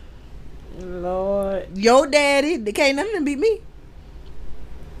mama, Lord, your daddy. They can't none of them beat me.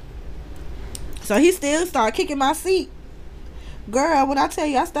 So he still started kicking my seat. Girl, when I tell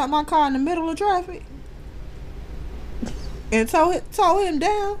you I stopped my car in the middle of traffic and towed him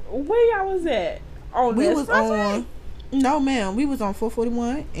down. Where y'all was at? We was on. No, ma'am. We was on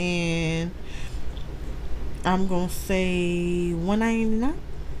 441 and I'm gonna say 199.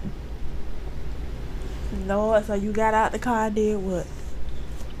 Lord, so you got out the car and did what?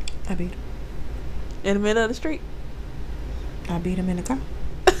 I beat him. In the middle of the street? I beat him in the car.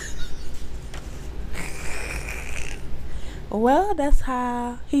 Well, that's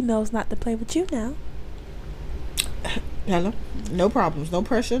how he knows not to play with you now. Hello? No problems. No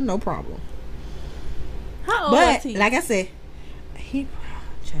pressure. No problem. How old is he? Like I said,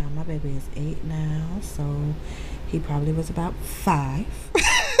 child, my baby is 8 now, so he probably was about 5.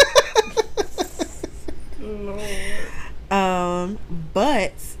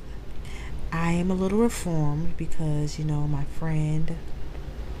 But I am a little reformed because, my friend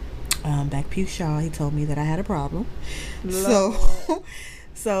back Pew Shaw, he told me that I had a problem. So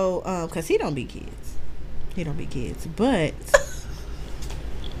because he don't beat kids, but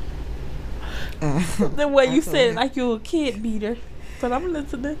the way you said it, like you're a kid beater. But I'm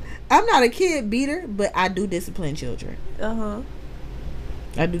listening. I'm not a kid beater, but I do discipline children.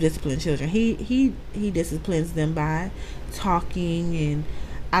 I do discipline children. He disciplines them by talking, and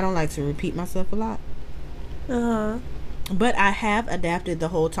I don't like to repeat myself a lot. But I have adapted the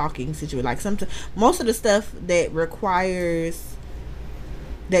whole talking situation. Like most of the stuff that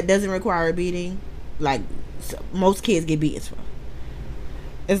doesn't require a beating, like most kids get beatings for.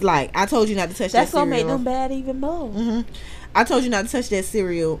 It's like I told you not to touch that cereal. That's gonna make them bad even more. I told you not to touch that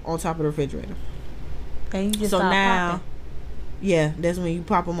cereal on top of the refrigerator. And you just popping. Yeah, that's when you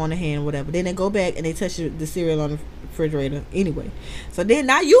pop them on the hand or whatever. Then they go back and they touch the cereal on the refrigerator anyway. So then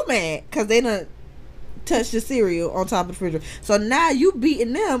now you mad because they done touched the cereal on top of the refrigerator. So now you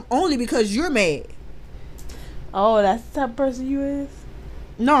beating them only because you're mad. Oh, that's the type of person you is?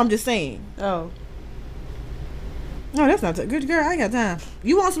 No, I'm just saying. Oh. No, that's not good, girl. I ain't got time.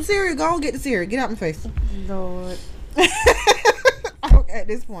 You want some cereal? Go and get the cereal. Get out my face. Lord. At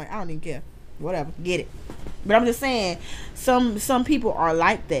this point, I don't even care. Whatever, get it. But I'm just saying, some people are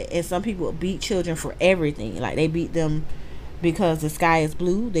like that, and some people beat children for everything. Like they beat them because the sky is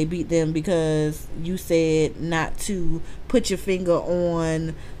blue. They beat them because you said not to put your finger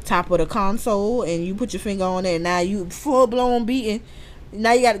on top of the console, and you put your finger on it, and now you full blown beating.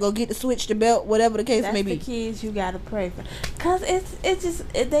 Now you got to go get the switch, the belt, whatever the case may be. That's the kids you got to pray for. Because it's just,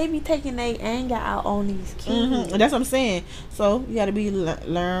 they be taking their anger out on these kids. Mm-hmm. That's what I'm saying. So you got to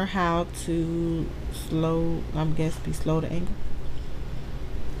learn how to be slow to anger.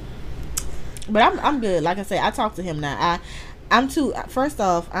 But I'm good. Like I say, I talk to him now. I'm too. First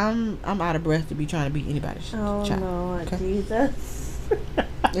off, I'm out of breath to be trying to beat anybody's child. Lord, okay. Jesus.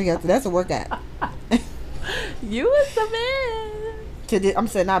 That's a workout. You was the man. I'm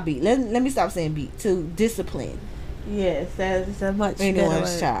saying not beat. Let me stop saying beat. To discipline. Yes, that's a much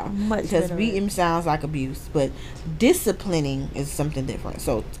anyone's child. Because beating sounds like abuse, but disciplining is something different.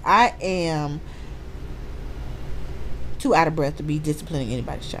 So I am too out of breath to be disciplining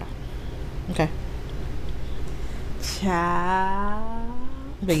anybody's child. Okay. Child.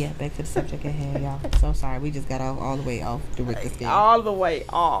 But yeah, back to the subject at hand, y'all. So sorry, we just got all the way off the Richter scale. All the way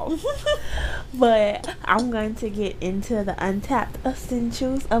off. But I'm going to get into the untapped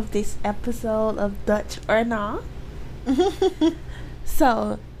essentials of this episode of Dutch or Nah.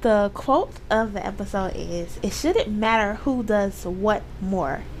 So the quote of the episode is, "It shouldn't matter who does what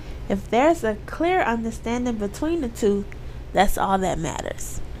more. If there's a clear understanding between the two, that's all that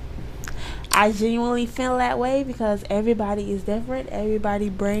matters." I genuinely feel that way because everybody is different.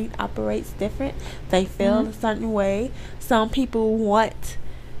 Everybody's brain operates different. They feel a certain way. Some people want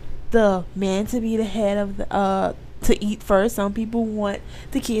the man to be the head of the to eat first. Some people want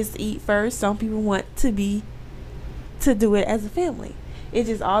the kids to eat first. Some people want to do it as a family. It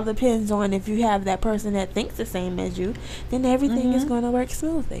just all depends on if you have that person that thinks the same as you, then everything is going to work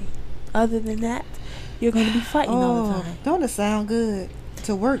smoothly. Other than that, you're going to be fighting all the time. Don't it sound good?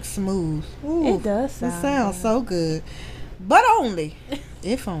 To work smooth. Ooh, it does sound it sounds good. So good. But only.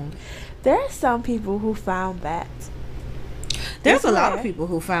 If only. There are some people who found that. There's a lot of people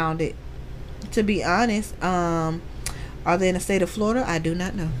who found it. To be honest, are they in the state of Florida? I do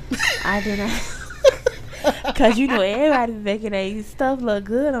not know. I do not. Because everybody making their stuff look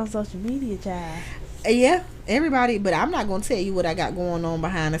good on social media, child. Yeah, everybody. But I'm not going to tell you what I got going on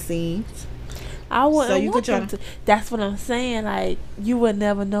behind the scenes. I wouldn't want them to. That's what I'm saying. Like, you would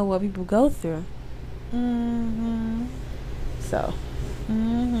never know what people go through. So.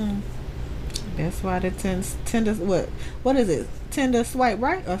 That's why the Tinder. What is it? Tinder swipe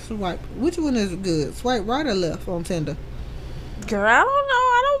right or swipe? Which one is good? Swipe right or left on Tinder? Girl, I don't know.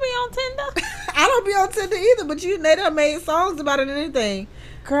 I don't be on Tinder. I don't be on Tinder either. But they done made songs about it and anything.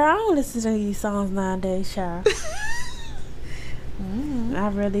 Girl, I don't listen to these songs nowadays, child. I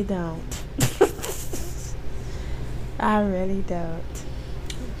really don't. I really don't.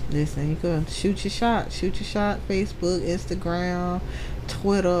 Listen, you can shoot your shot. Facebook, Instagram,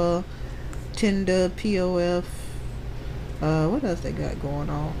 Twitter, Tinder, POF. What else they got going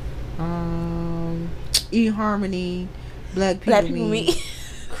on? eHarmony, Black People Meet.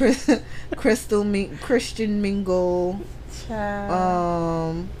 Christian Mingle.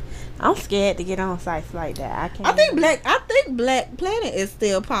 Child. I'm scared to get on sites like that. I can't. I think Black Planet is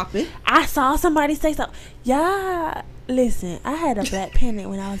still popping. I saw somebody say something. Yeah, listen, I had a Black Planet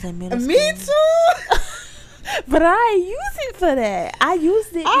when I was in middle school. Me too. But I ain't use it for that. I used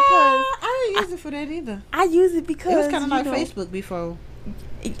it because I didn't use it for that either. I used it because it was kind of like Facebook before.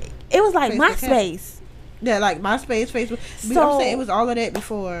 It was like Facebook MySpace. Yeah, like MySpace, Facebook. So, I'm saying it was all of that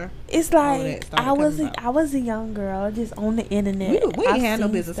before. It's like I was a young girl just on the internet. We ain't had no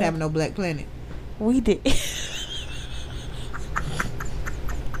business having no Black Planet. We did.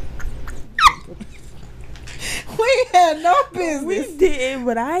 We had no business. We didn't,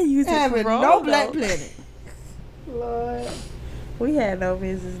 but I used it having for no Black Planet. Lord, we had no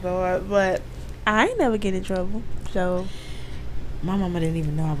business, Lord. But I ain't never get in trouble. So. My mama didn't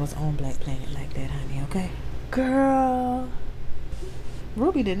even know I was on Black Planet like that, honey, okay? Girl.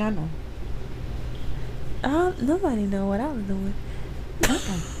 Ruby did not know. Nobody know what I was doing.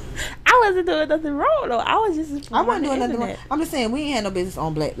 I wasn't doing nothing wrong, though. I was just I wasn't doing nothing wrong. I'm just saying, we ain't had no business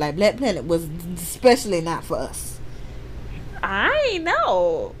on Black Planet was especially not for us. I ain't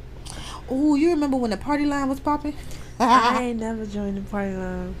know. Oh, you remember when the party line was popping? I ain't never joined the party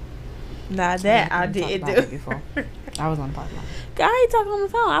line. Nah, that I didn't do. Before. I was on the party line. I ain't talking on the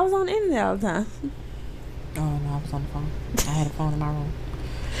phone. I was on the internet all the time. Oh no, I was on the phone. I had a phone in my room.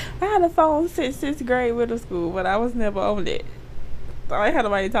 I had a phone since 6th grade middle school, but I was never on it. So I ain't had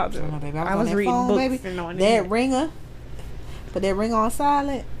nobody to talk to. Oh, no, baby. I was reading phone, books. Baby. And that ringer. Put that ringer on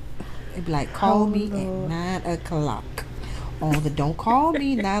silent. It'd be like, call me Lord. at 9 o'clock. Don't call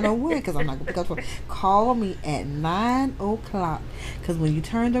me 9:01 because I'm not gonna pick up the phone. Call me at 9 o'clock because when you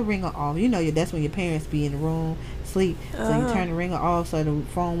turn the ringer off, you know that's when your parents be in the room sleep. So you turn the ringer off so the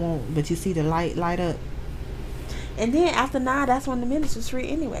phone won't. But you see the light up. And then after 9, that's when the minutes was free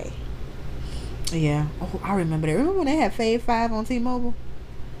anyway. Yeah. Oh, I remember that. Remember when they had Fave 5 on T-Mobile?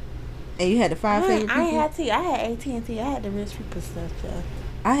 And you had the 5 favorite people? I had AT&T. I had the rich people stuff, yeah.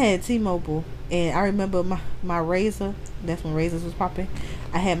 I had T-Mobile, and I remember my Razor. That's when Razors was popping.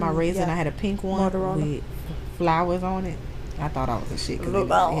 I had my Razor, and I had a pink one Motorola. with flowers on it. I thought I was a shit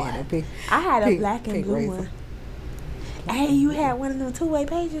because I had a black and blue one. Hey, you had one of them two-way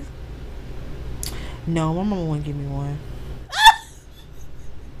pages? No, my mama wouldn't give me one.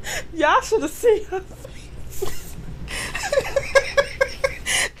 Y'all should have seen her face.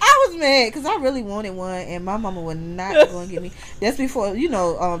 I was mad because I really wanted one, and my mama was not going to give me. That's before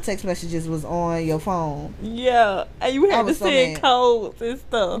text messages was on your phone. Yeah, and you had to send codes and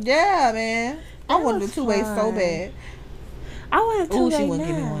stuff. Yeah, man. I wanted a two-way so bad. I wanted a two-way. She wouldn't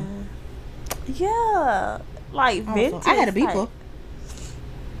give me one. Yeah, like vintage. I had a beeper.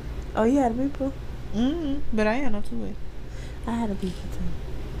 Oh, you had a beeper? But I had no two-way. I had a beeper too.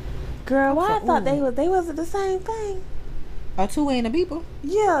 Girl, why I thought they wasn't the same thing. A two-way and a beeper?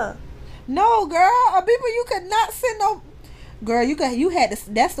 Yeah. No, girl, a beeper you could not send no. Girl, you had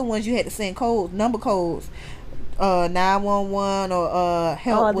to. That's the ones you had to send codes, number codes, 911 or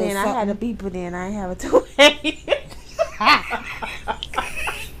help with then something. I had a beeper. Then I didn't have a two-way.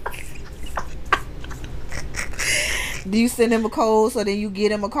 Do you send them a code so then you get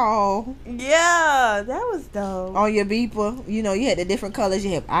them a call? Yeah, that was dope. On your beeper, you had the different colors.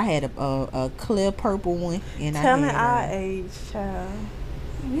 I had a clear purple one, and Telling our age, child.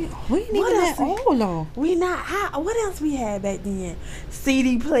 We ain't even that old long. We not. What else we had back then?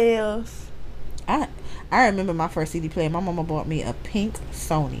 CD players. I remember my first CD player. My mama bought me a pink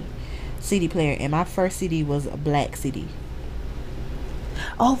Sony CD player, and my first CD was a black CD.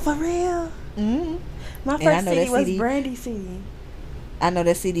 Oh, for real? Mm-hmm. My first CD was Brandy CD. I know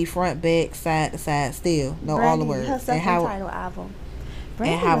that CD front, back, side to side, still know all the words. Her self-titled album.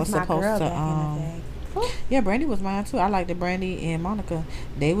 Brandy and how was my girl back in the day. Yeah, Brandy was mine too. I liked the Brandy and Monica.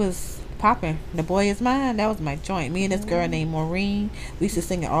 They was popping. The Boy Is Mine. That was my joint. Me and this girl named Maureen. We used to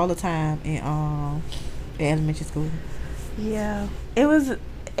sing it all the time in elementary school. Yeah,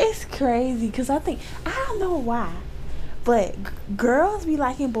 it's crazy because I don't know why. But girls be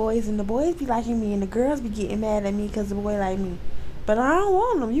liking boys, and the boys be liking me, and the girls be getting mad at me because the boy like me. But I don't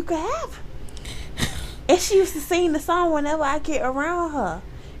want them. You can have him. And she used to sing the song whenever I get around her.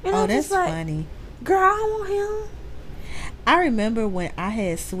 And I'm that's just like, funny. Girl, I don't want him. I remember when I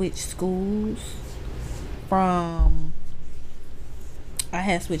had switched schools I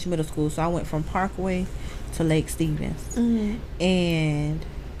had switched middle school, so I went from Parkway to Lake Stevens. Mm-hmm. And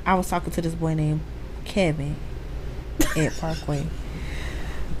I was talking to this boy named Kevin at Parkway.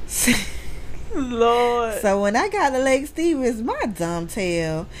 Lord. So when I got to Lake Stevens, my dumb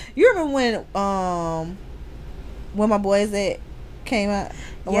tail. You remember when my boys came out?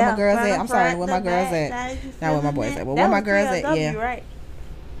 Yeah, where my girls at? I'm sorry, where my girls at? Not where my boys at, but where my girls at? Yeah. Right?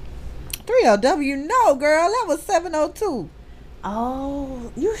 3LW? No, girl, that was 702.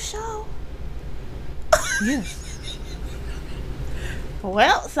 Oh, you sure? Yes.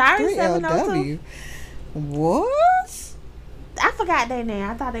 Well, sorry, 3LW. What? I forgot their name.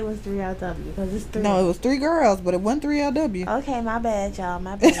 I thought it was 3LW because it's 3. No, it was 3 girls, but it wasn't 3LW. Okay, my bad, y'all.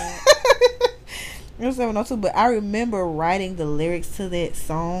 My bad. It was 702, but I remember writing the lyrics to that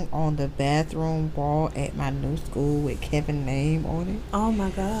song on the bathroom wall at my new school with Kevin's name on it. Oh my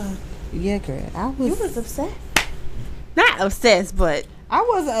God. Yeah, girl. You was obsessed? Not obsessed, but I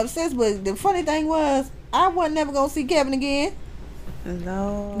wasn't obsessed, but the funny thing was I wasn't never gonna see Kevin again.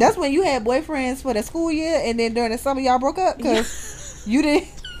 No. That's when you had boyfriends for the school year, and then during the summer y'all broke up because you didn't.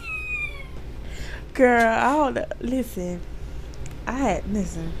 Girl, I don't know. Listen.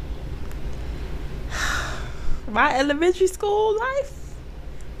 My elementary school life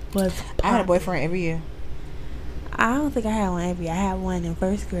was I had a boyfriend every year. I don't think I had one every year. I had one in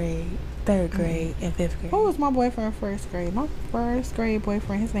 1st grade, 3rd grade, and 5th grade. Who was my boyfriend in 1st grade? My 1st grade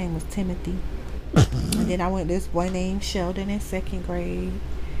boyfriend, his name was Timothy. And then I went to this boy named Sheldon in 2nd grade.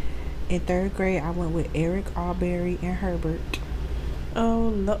 In third grade, I went with Eric Arbery and Herbert.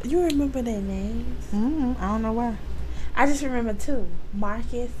 Oh, you remember their names? I don't know why. I just remember two,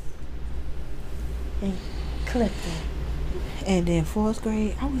 Marcus and Clifton. And then fourth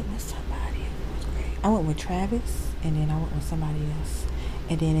grade, I went with somebody in fourth grade. I went with Travis, and then I went with somebody else.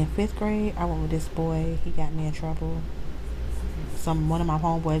 And then in fifth grade, I went with this boy. He got me in trouble. One of my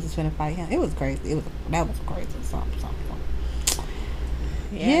homeboys was finna fight him. It was crazy. That was crazy. Something.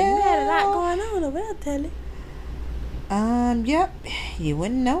 Yeah, you had a lot going on over there, Telly. Yep. You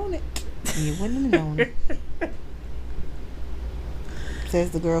wouldn't known it. You wouldn't have known it.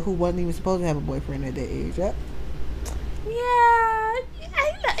 Says the girl who wasn't even supposed to have a boyfriend at that age. Yep. Yeah,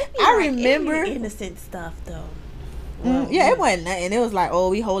 I remember innocent stuff though. Yeah, it wasn't nothing. It was like, oh,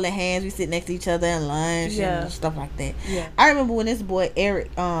 we holding hands, we sit next to each other in lunch and stuff like that. Yeah. I remember when this boy Eric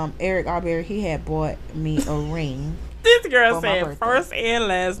Arbery, he had bought me a ring. This girl said first and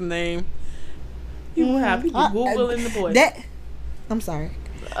last name. You will have people Googling the boy. I'm sorry.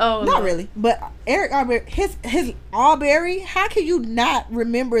 Oh, not really. But Eric Arbery, his Arbery. How can you not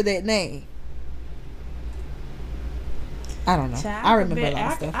remember that name? I don't know. Child, I remember a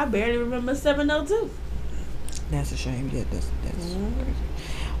lot of stuff. I barely remember 702. That's a shame. Yeah, that's crazy.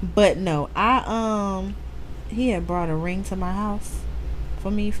 But no, he had brought a ring to my house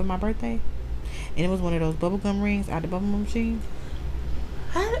for me for my birthday, and it was one of those bubblegum rings out the bubblegum machine.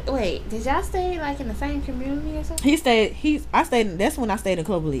 Wait, did y'all stay like in the same community or something? That's when I stayed in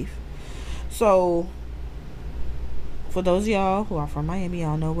Cloverleaf. So for those of y'all who are from Miami,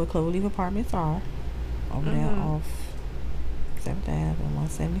 y'all know where Cloverleaf Apartments are. Over there off 7th Ave and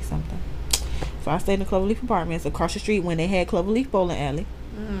 170 something. So I stayed in Cloverleaf Apartments across the street when they had Cloverleaf Bowling Alley.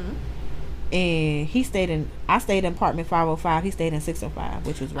 And I stayed in apartment 505. He stayed in 605,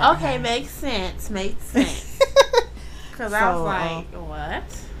 which was right behind. Makes sense. Because I was like, what?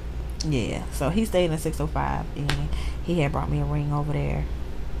 Yeah, so he stayed in 605, and he had brought me a ring over there.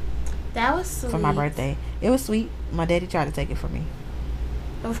 That was sweet. For my birthday. It was sweet. My daddy tried to take it from me.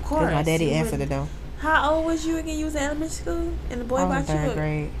 Of course. Because my daddy answered the door. How old was you again? You was in elementary school? And the boy brought you... third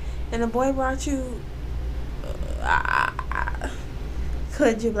grade. And the boy brought you...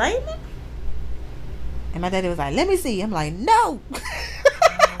 could you blame him? And my daddy was like, let me see. I'm like, no.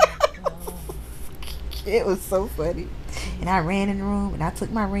 It was so funny. And I ran in the room and I took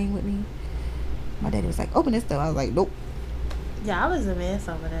my ring with me. My daddy was like, open this door. I was like, nope. Yeah, I was a mess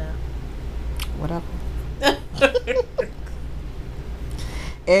over there. Whatever.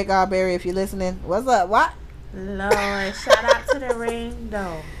 Eric Arbery, if you're listening, what's up? What? Lord, shout out to the ring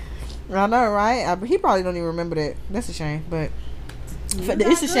though. I know, right? He probably don't even remember that. That's a shame, but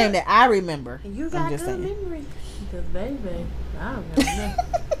it's a shame that I remember. You got good memory. Because baby, I don't remember.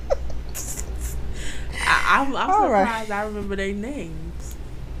 I'm surprised I remember their names.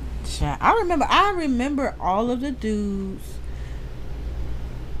 I remember all of the dudes.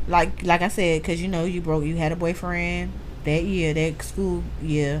 Like I said, because you had a boyfriend that year, that school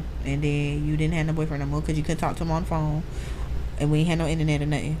year, and then you didn't have no boyfriend no more because you couldn't talk to him on the phone, and we ain't had no internet or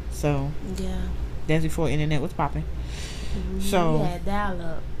nothing. So yeah, that's before internet was popping. So we had dial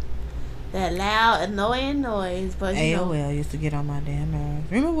up. That loud, annoying noise, but AOL used to get on my damn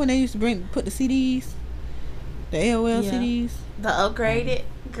nerves. Remember when they used to put the CDs? The AOL CDs? The upgraded?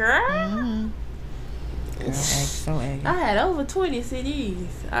 Girl? Girl, so aggy. I had over 20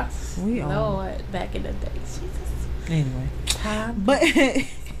 CDs. Lord, back in the day. Jesus. Anyway. But,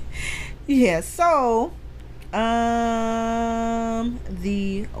 yeah, so, the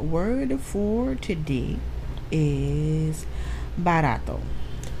word for today is barato.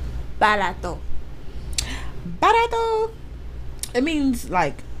 Barato. It means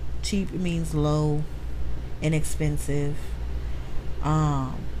like cheap. It means low, inexpensive.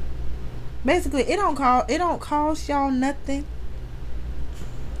 Basically, it don't cost y'all nothing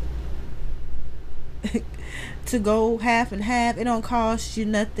to go half and half. It don't cost you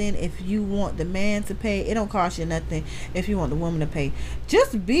nothing if you want the man to pay. It don't cost you nothing if you want the woman to pay.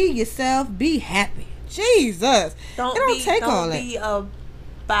 Just be yourself. Be happy. Jesus. Don't take all that. Don't be a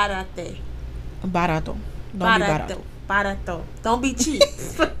barate. Barato. Don't be barato. Barato. Don't be cheap.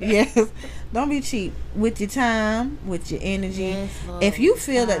 Yes. Don't be cheap with your time, with your energy. Yes, Lord, if you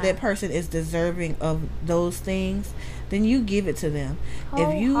feel that person is deserving of those things, then you give it to them.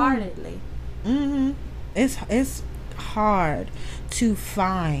 Wholeheartedly. It's hard to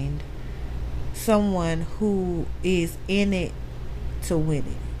find someone who is in it to win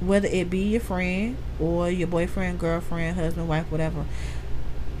it. Whether it be your friend or your boyfriend, girlfriend, husband, wife, whatever.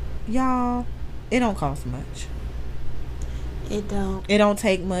 Y'all, it don't cost much. It don't. It don't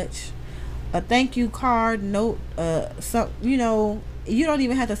take much. A thank you card, note, you don't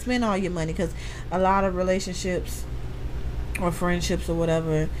even have to spend all your money, because a lot of relationships or friendships or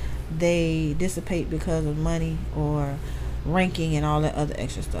whatever, they dissipate because of money or ranking and all that other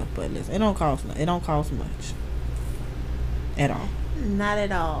extra stuff. But listen, it don't cost much at all. Not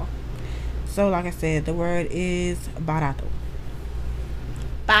at all. So like I said, the word is barato,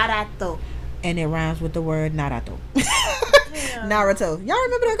 Barato. and it rhymes with the word Naruto. Yeah. Naruto. Y'all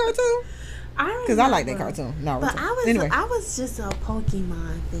remember that cartoon? Because I like that cartoon. Naruto. But I was just a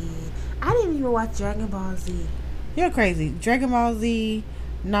Pokemon fan. I didn't even watch Dragon Ball Z. You're crazy. Dragon Ball Z,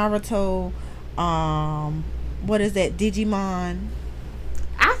 Naruto, what is that? Digimon.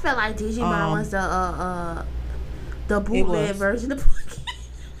 I felt like Digimon was the bootleg version of Pokemon.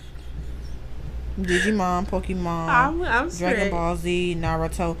 Digimon, Pokemon, I'm Dragon Ball Z,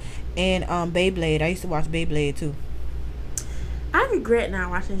 Naruto, and Beyblade. I used to watch Beyblade too. I regret not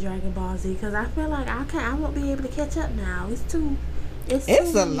watching Dragon Ball Z because I feel like I won't be able to catch up now. It's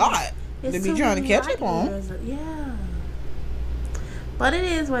a lot to be trying to catch up on. Yeah. But it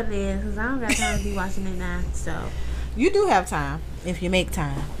is what it is, because I don't got time to be watching it now. So you do have time if you make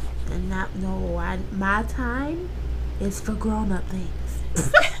time. And my time is for grown up things.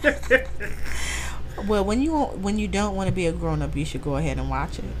 Well, when you don't want to be a grown up, you should go ahead and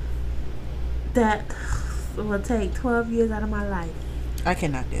watch it. That will take 12 years out of my life. I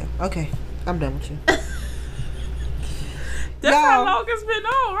cannot do. Okay, I'm done with you. That's how long it's been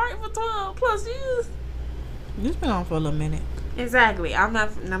on, right? For 12 plus years. It's been on for a little minute. Exactly. I'm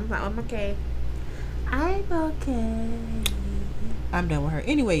okay. I'm okay. I'm done with her.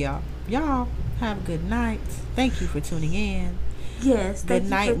 Anyway, y'all have a good night. Thank you for tuning in. Yes. Good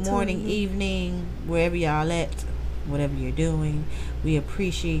night, morning, evening, wherever y'all at, whatever you're doing. We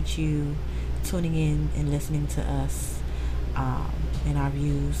appreciate you tuning in and listening to us and our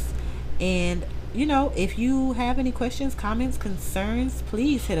views. And if you have any questions, comments, concerns,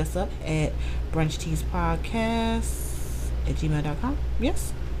 please hit us up at brunchteaspodcast@gmail.com.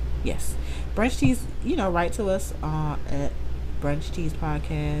 Yes. Brunch Teas, write to us at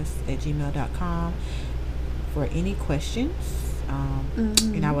brunchteaspodcast@gmail.com for any questions.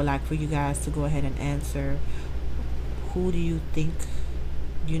 And I would like for you guys to go ahead and answer, who do you think,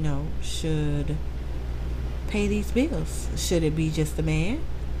 should pay these bills? Should it be just the man?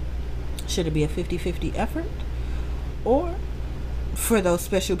 Should it be a 50-50 effort? Or for those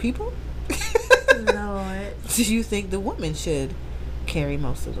special people, Lord, do you think the woman should carry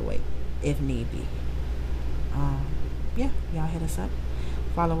most of the weight if need be? Y'all hit us up.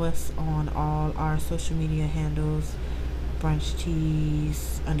 Follow us on all our social media handles. Brunch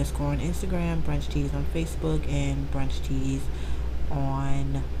Teas _ on Instagram, Brunch Teas on Facebook, and Brunch Teas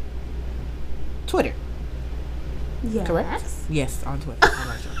on Twitter. yes. Correct? Yes, on Twitter.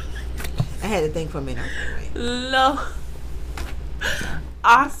 I had to think for a minute. Right. No.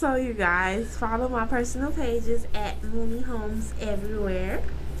 Also, you guys, follow my personal pages at Mooney Homes everywhere.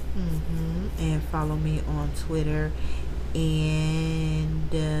 And follow me on Twitter and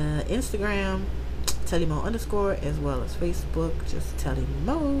Instagram, Tellimo _ as well as Facebook, just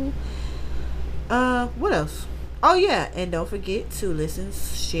Tellimo. What else? Oh yeah, and don't forget to listen,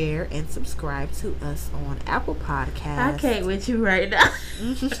 share, and subscribe to us on Apple Podcasts. I can't with you right now.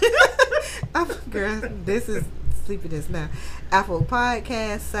 Girl, this is sleepiness now. Apple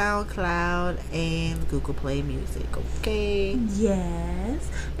Podcasts, SoundCloud, and Google Play Music. Okay. Yes,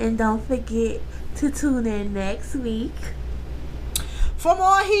 and don't forget to tune in next week for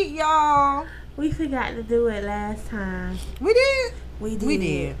more heat, y'all. We forgot to do it last time. We did. We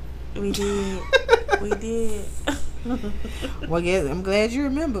did. We did. Well, yeah, I'm glad you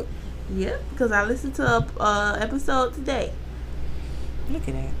remembered. Yep, because I listened to a episode today. Look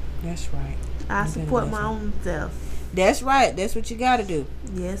at that. That's right. I support my own self. That's right. That's what you got to do.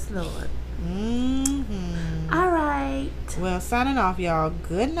 Yes, Lord. Mm-hmm. All right. Well, signing off, y'all.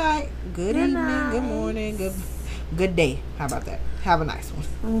 Good night. Good evening. Night. Good morning. Good day. How about that? Have a nice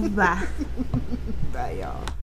one. Bye. Bye, y'all.